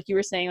 even just like you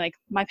were saying, like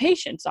my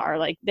patients are,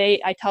 like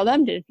I tell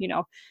them to,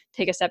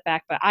 take a step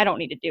back, but I don't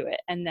need to do it.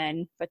 And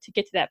then, but to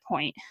get to that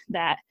point,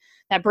 that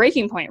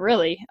breaking point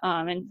really,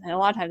 and a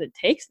lot of times it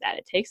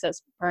takes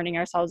us burning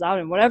ourselves out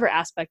in whatever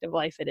aspect of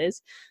life it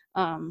is,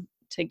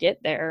 to get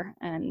there.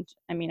 And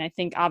I mean, I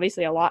think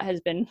obviously a lot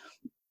has been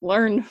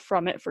learned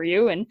from it for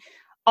you. And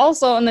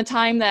also in the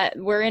time that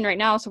we're in right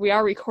now, so we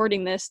are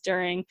recording this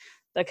during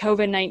the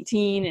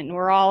COVID-19 and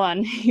we're all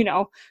on,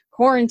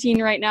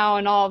 quarantine right now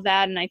and all of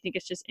that. And I think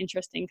it's just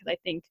interesting because I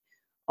think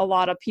a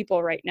lot of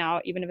people right now,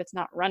 even if it's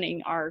not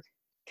running, are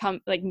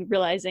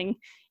realizing,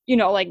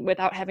 like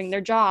without having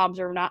their jobs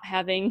or not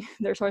having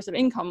their source of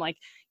income, like,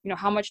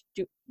 how much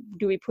do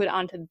we put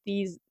onto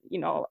these,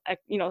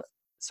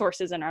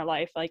 sources in our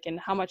life, like, and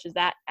how much is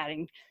that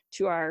adding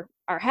to our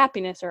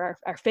happiness or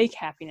our fake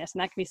happiness?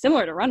 And that can be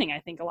similar to running, I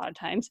think, a lot of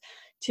times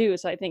too.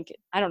 So I think,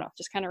 I don't know,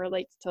 just kind of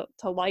relates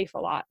to life a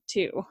lot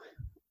too.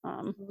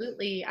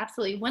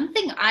 Absolutely. One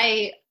thing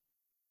I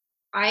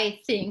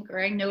think, or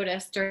I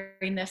noticed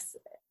during this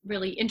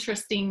really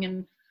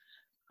interesting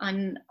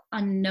and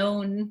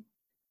unknown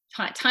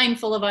time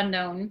full of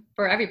unknown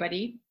for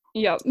everybody,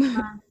 Yep.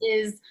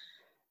 is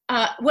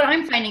what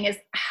I'm finding is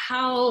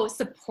how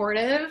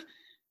supportive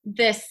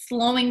this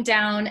slowing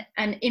down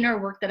and inner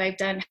work that I've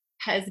done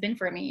has been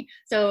for me.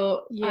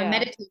 So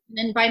meditation,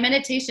 and by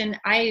meditation,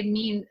 I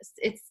mean,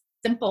 it's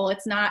simple.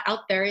 It's not out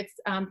there. It's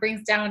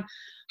brings down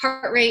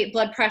heart rate,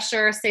 blood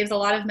pressure, saves a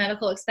lot of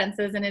medical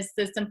expenses, and is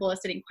as simple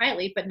as sitting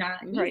quietly, but not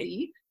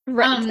easy.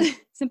 Right.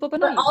 Simple,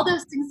 but not all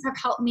those things have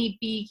helped me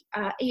be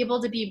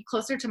able to be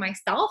closer to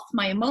myself,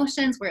 my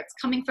emotions, where it's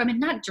coming from, and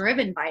not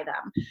driven by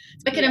them.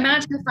 So I can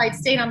imagine if I'd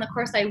stayed on the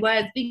course I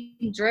was,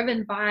 being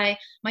driven by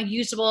my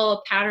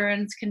usual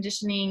patterns,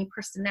 conditioning,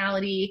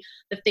 personality,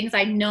 the things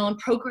I'd known,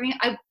 programming.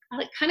 I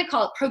kind of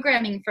call it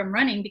programming from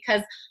running,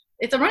 because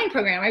it's a running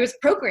program. I was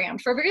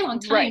programmed for a very long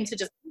time to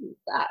just do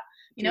that.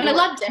 And I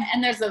loved it.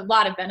 And there's a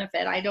lot of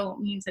benefit. I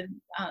don't mean to,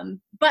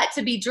 but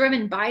to be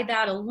driven by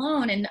that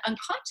alone and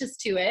unconscious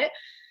to it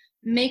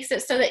makes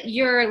it so that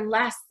you're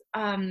less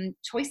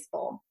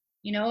choiceful,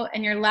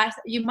 and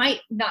you might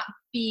not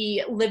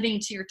be living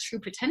to your true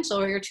potential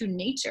or your true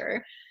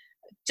nature,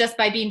 just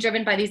by being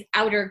driven by these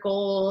outer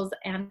goals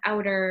and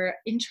outer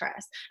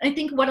interests. And I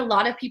think what a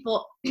lot of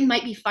people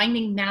might be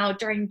finding now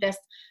during this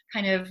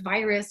kind of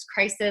virus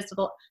crisis,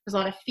 there's a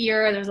lot of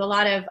fear, there's a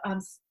lot of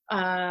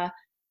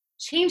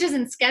changes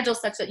in schedule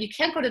such that you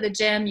can't go to the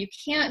gym, you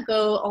can't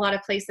go a lot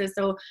of places.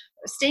 So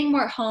staying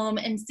more at home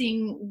and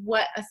seeing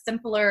what a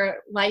simpler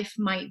life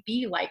might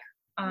be like.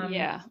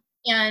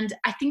 And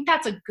I think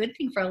that's a good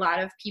thing for a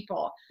lot of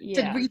people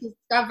to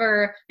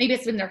rediscover, maybe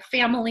it's in their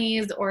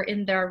families or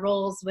in their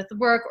roles with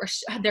work or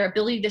their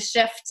ability to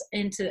shift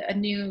into a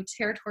new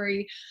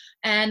territory.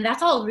 And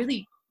that's all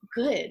really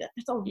good.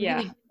 That's all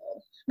really good.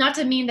 Not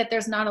to mean that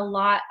there's not a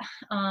lot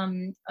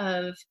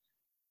of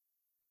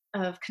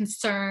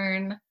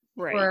concern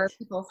for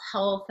people's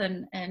health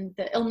and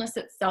the illness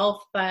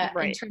itself, but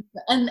in terms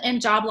of, and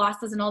job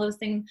losses and all those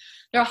things,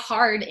 they're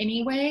hard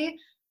anyway.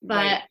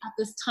 But at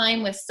this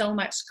time with so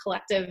much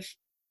collective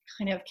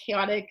kind of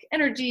chaotic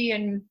energy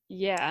and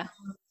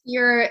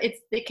fear,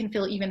 it can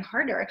feel even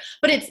harder.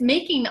 But it's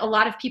making a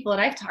lot of people that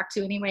I've talked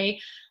to anyway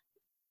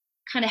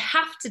kind of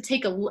have to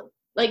take a look.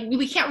 Like,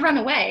 we can't run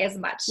away as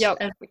much.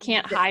 We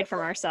can't hide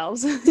from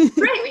ourselves.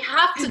 Right. We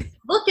have to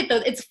look at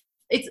those. It's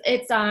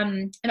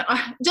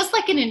just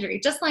like an injury,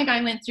 just like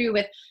I went through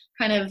with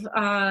kind of,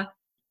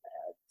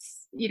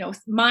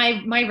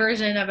 my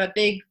version of a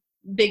big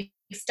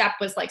step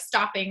was like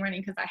stopping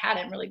running because I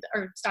hadn't really,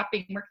 or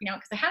stopping working out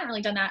because I hadn't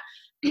really done that,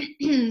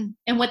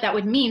 and what that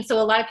would mean. So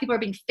a lot of people are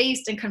being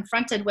faced and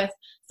confronted with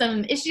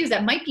some issues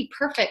that might be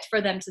perfect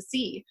for them to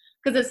see,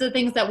 because it's the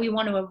things that we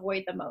want to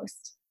avoid the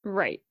most.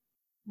 Right.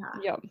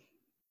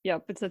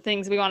 Yep. It's the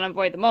things we want to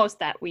avoid the most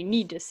that we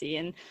need to see.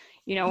 And,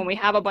 when we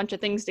have a bunch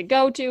of things to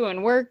go to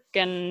and work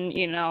and,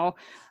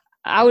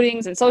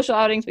 outings and social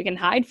outings, we can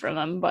hide from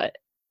them. But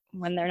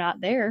when they're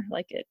not there,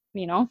 like it,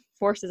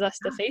 forces us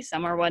to face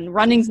them. Or when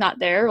running's not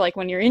there, like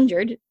when you're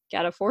injured,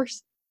 it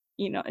forces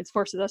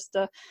us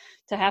to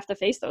have to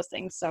face those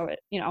things. So it,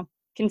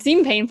 can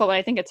seem painful, but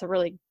I think it's a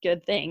really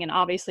good thing. And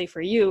obviously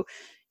for you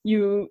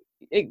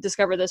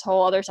discover this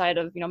whole other side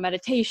of,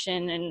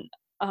 meditation and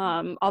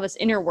all this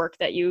inner work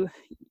that you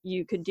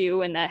could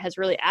do, and that has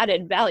really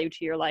added value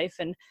to your life.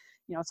 And,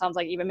 it sounds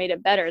like even made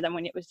it better than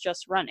when it was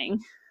just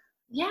running.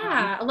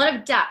 Yeah. A lot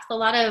of depth, a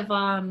lot of,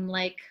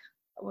 what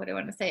do I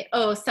want to say?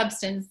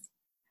 Substance,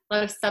 a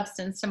lot of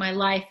substance to my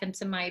life and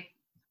to my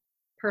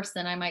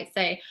person, I might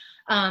say,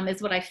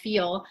 is what I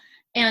feel.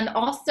 And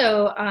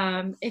also,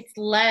 it's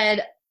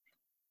led,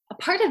 a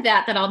part of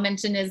that I'll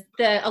mention is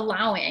the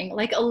allowing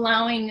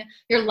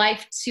your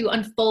life to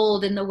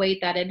unfold in the way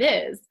that it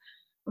is.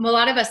 A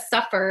lot of us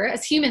suffer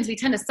as humans. We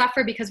tend to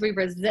suffer because we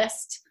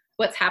resist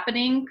what's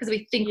happening, because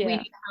we think we need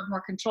to have more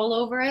control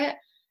over it,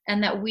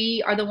 and that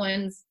we are the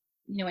ones,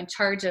 in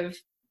charge of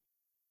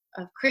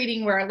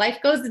creating where our life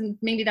goes. And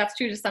maybe that's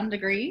true to some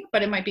degree,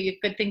 but it might be a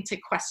good thing to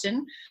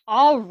question.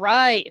 All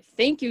right.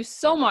 Thank you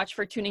so much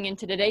for tuning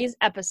into today's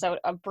episode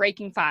of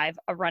Breaking 5,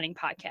 a running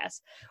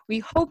podcast. We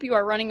hope you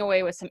are running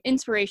away with some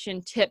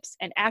inspiration, tips,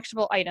 and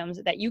actionable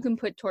items that you can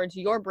put towards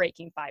your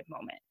Breaking 5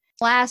 moment.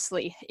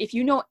 Lastly, if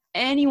you know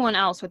anyone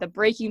else with a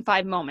Breaking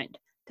 5 moment,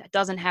 that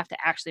doesn't have to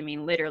actually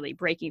mean literally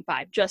Breaking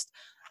 5, just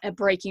a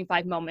Breaking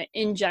 5 moment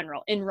in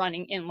general, in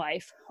running, in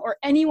life, or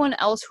anyone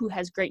else who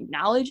has great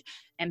knowledge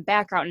and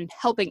background in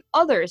helping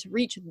others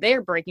reach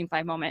their Breaking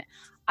 5 moment,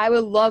 I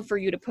would love for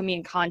you to put me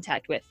in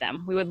contact with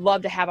them. We would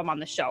love to have them on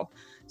the show.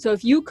 So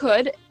if you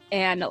could,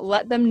 and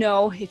let them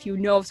know, if you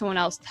know of someone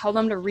else, tell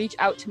them to reach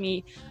out to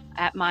me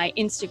at my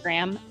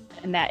Instagram,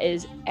 and that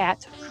is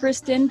at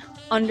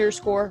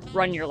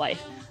Kristen_runyourlife.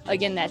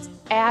 Again, that's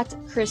at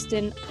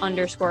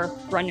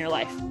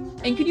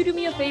Kristen_runyourlife. And could you do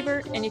me a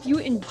favor? And if you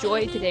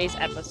enjoyed today's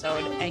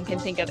episode and can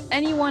think of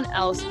anyone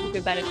else who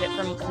could benefit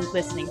from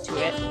listening to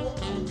it,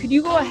 could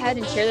you go ahead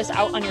and share this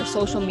out on your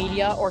social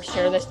media or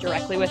share this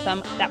directly with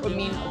them? That would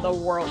mean the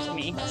world to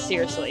me,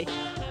 seriously.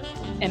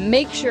 And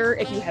make sure,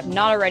 if you have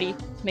not already,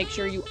 make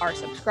sure you are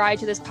subscribed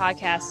to this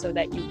podcast so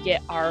that you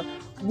get our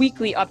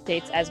weekly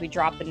updates as we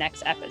drop the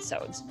next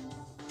episodes.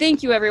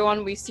 Thank you,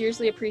 everyone. We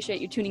seriously appreciate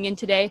you tuning in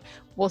today.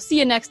 We'll see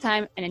you next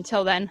time. And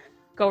until then,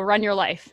 go run your life.